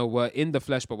 You know, we're in the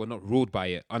flesh, but we're not ruled by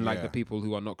it, unlike the people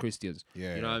who are not Christians.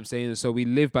 You know what I'm saying? So we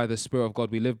live by the Spirit of God.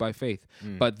 We live by faith.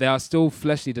 But there are still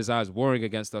fleshly desires warring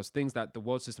against us, things that the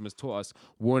world system has taught us,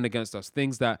 warring against us,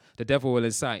 things that the devil will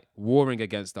incite, warring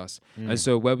against us. And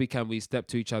so where we can, we step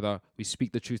to each other, we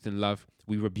speak the truth in love,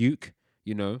 we rebuke,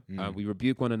 you know, we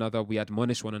rebuke one another, we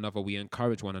admonish one another, we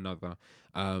encourage one another.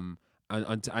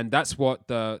 And that's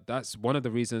that's one of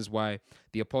the reasons why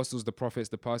the apostles, the prophets,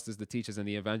 the pastors, the teachers, and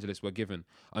the evangelists were given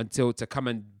to come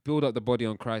and build up the body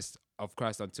of Christ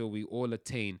until we all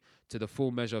attain to the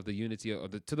full measure of the unity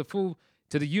of to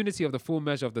the unity of the full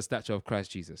measure of the stature of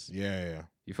Christ Jesus. Yeah.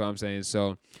 You feel what I'm saying?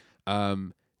 So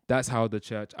that's how the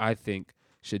church, I think,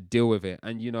 should deal with it.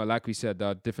 And you know, like we said, there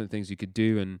are different things you could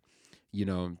do, and you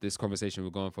know, this conversation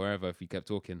would go on forever if we kept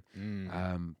talking.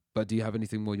 But do you have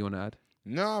anything more you want to add?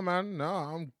 No, man. No,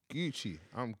 I'm Gucci.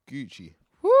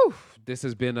 Whew. This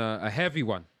has been a heavy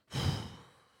one.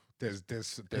 There's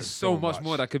so much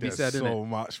more that could be said, so innit?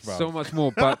 much, bro. So much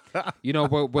more. But, you know,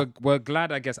 we're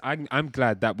glad, I guess. I'm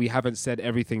glad that we haven't said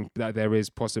everything that there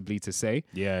is possibly to say.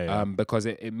 Yeah. Because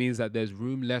it means that there's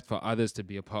room left for others to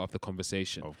be a part of the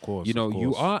conversation. Of course. You know,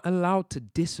 you are allowed to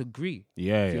disagree.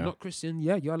 If you're not Christian,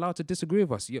 you're allowed to disagree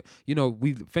with us. You know,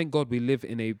 thank God we live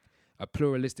in a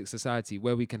pluralistic society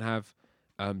where we can have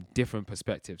different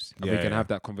perspectives and we can have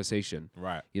that conversation.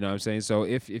 Right. You know what I'm saying? So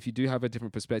if you do have a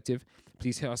different perspective,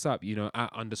 please hit us up, you know,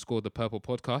 at @_the purple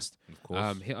podcast. Of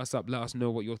course. Hit us up, let us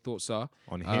know what your thoughts are.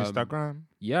 On Instagram.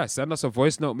 Yeah, send us a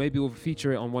voice note. Maybe we'll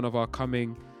feature it on one of our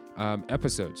coming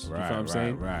episodes. Right, you know what I'm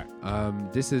saying?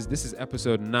 Right. This is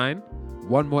episode 9.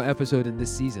 One more episode in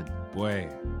this season.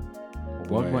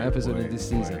 One more episode in this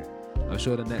season. I'm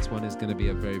sure the next one is going to be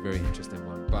a very, very interesting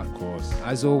one. But of course,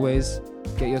 as always,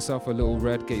 get yourself a little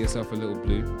red, get yourself a little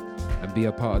blue, and be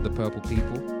a part of the purple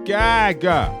people.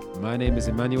 Gaga. My name is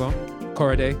Emmanuel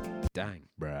Corriday. Dang.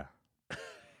 Bruh.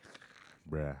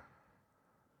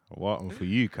 What for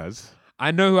you, cuz?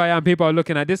 I know who I am. People are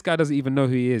looking at this guy, doesn't even know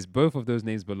who he is. Both of those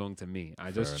names belong to me.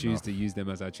 I just choose to use them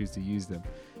as I choose to use them.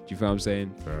 Do you feel what I'm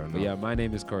saying? Fair enough. But yeah, my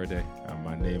name is Corriday. And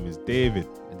my name is David.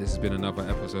 And this has been another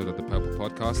episode of the Purple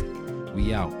Podcast.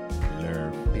 We out.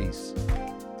 Love. Peace.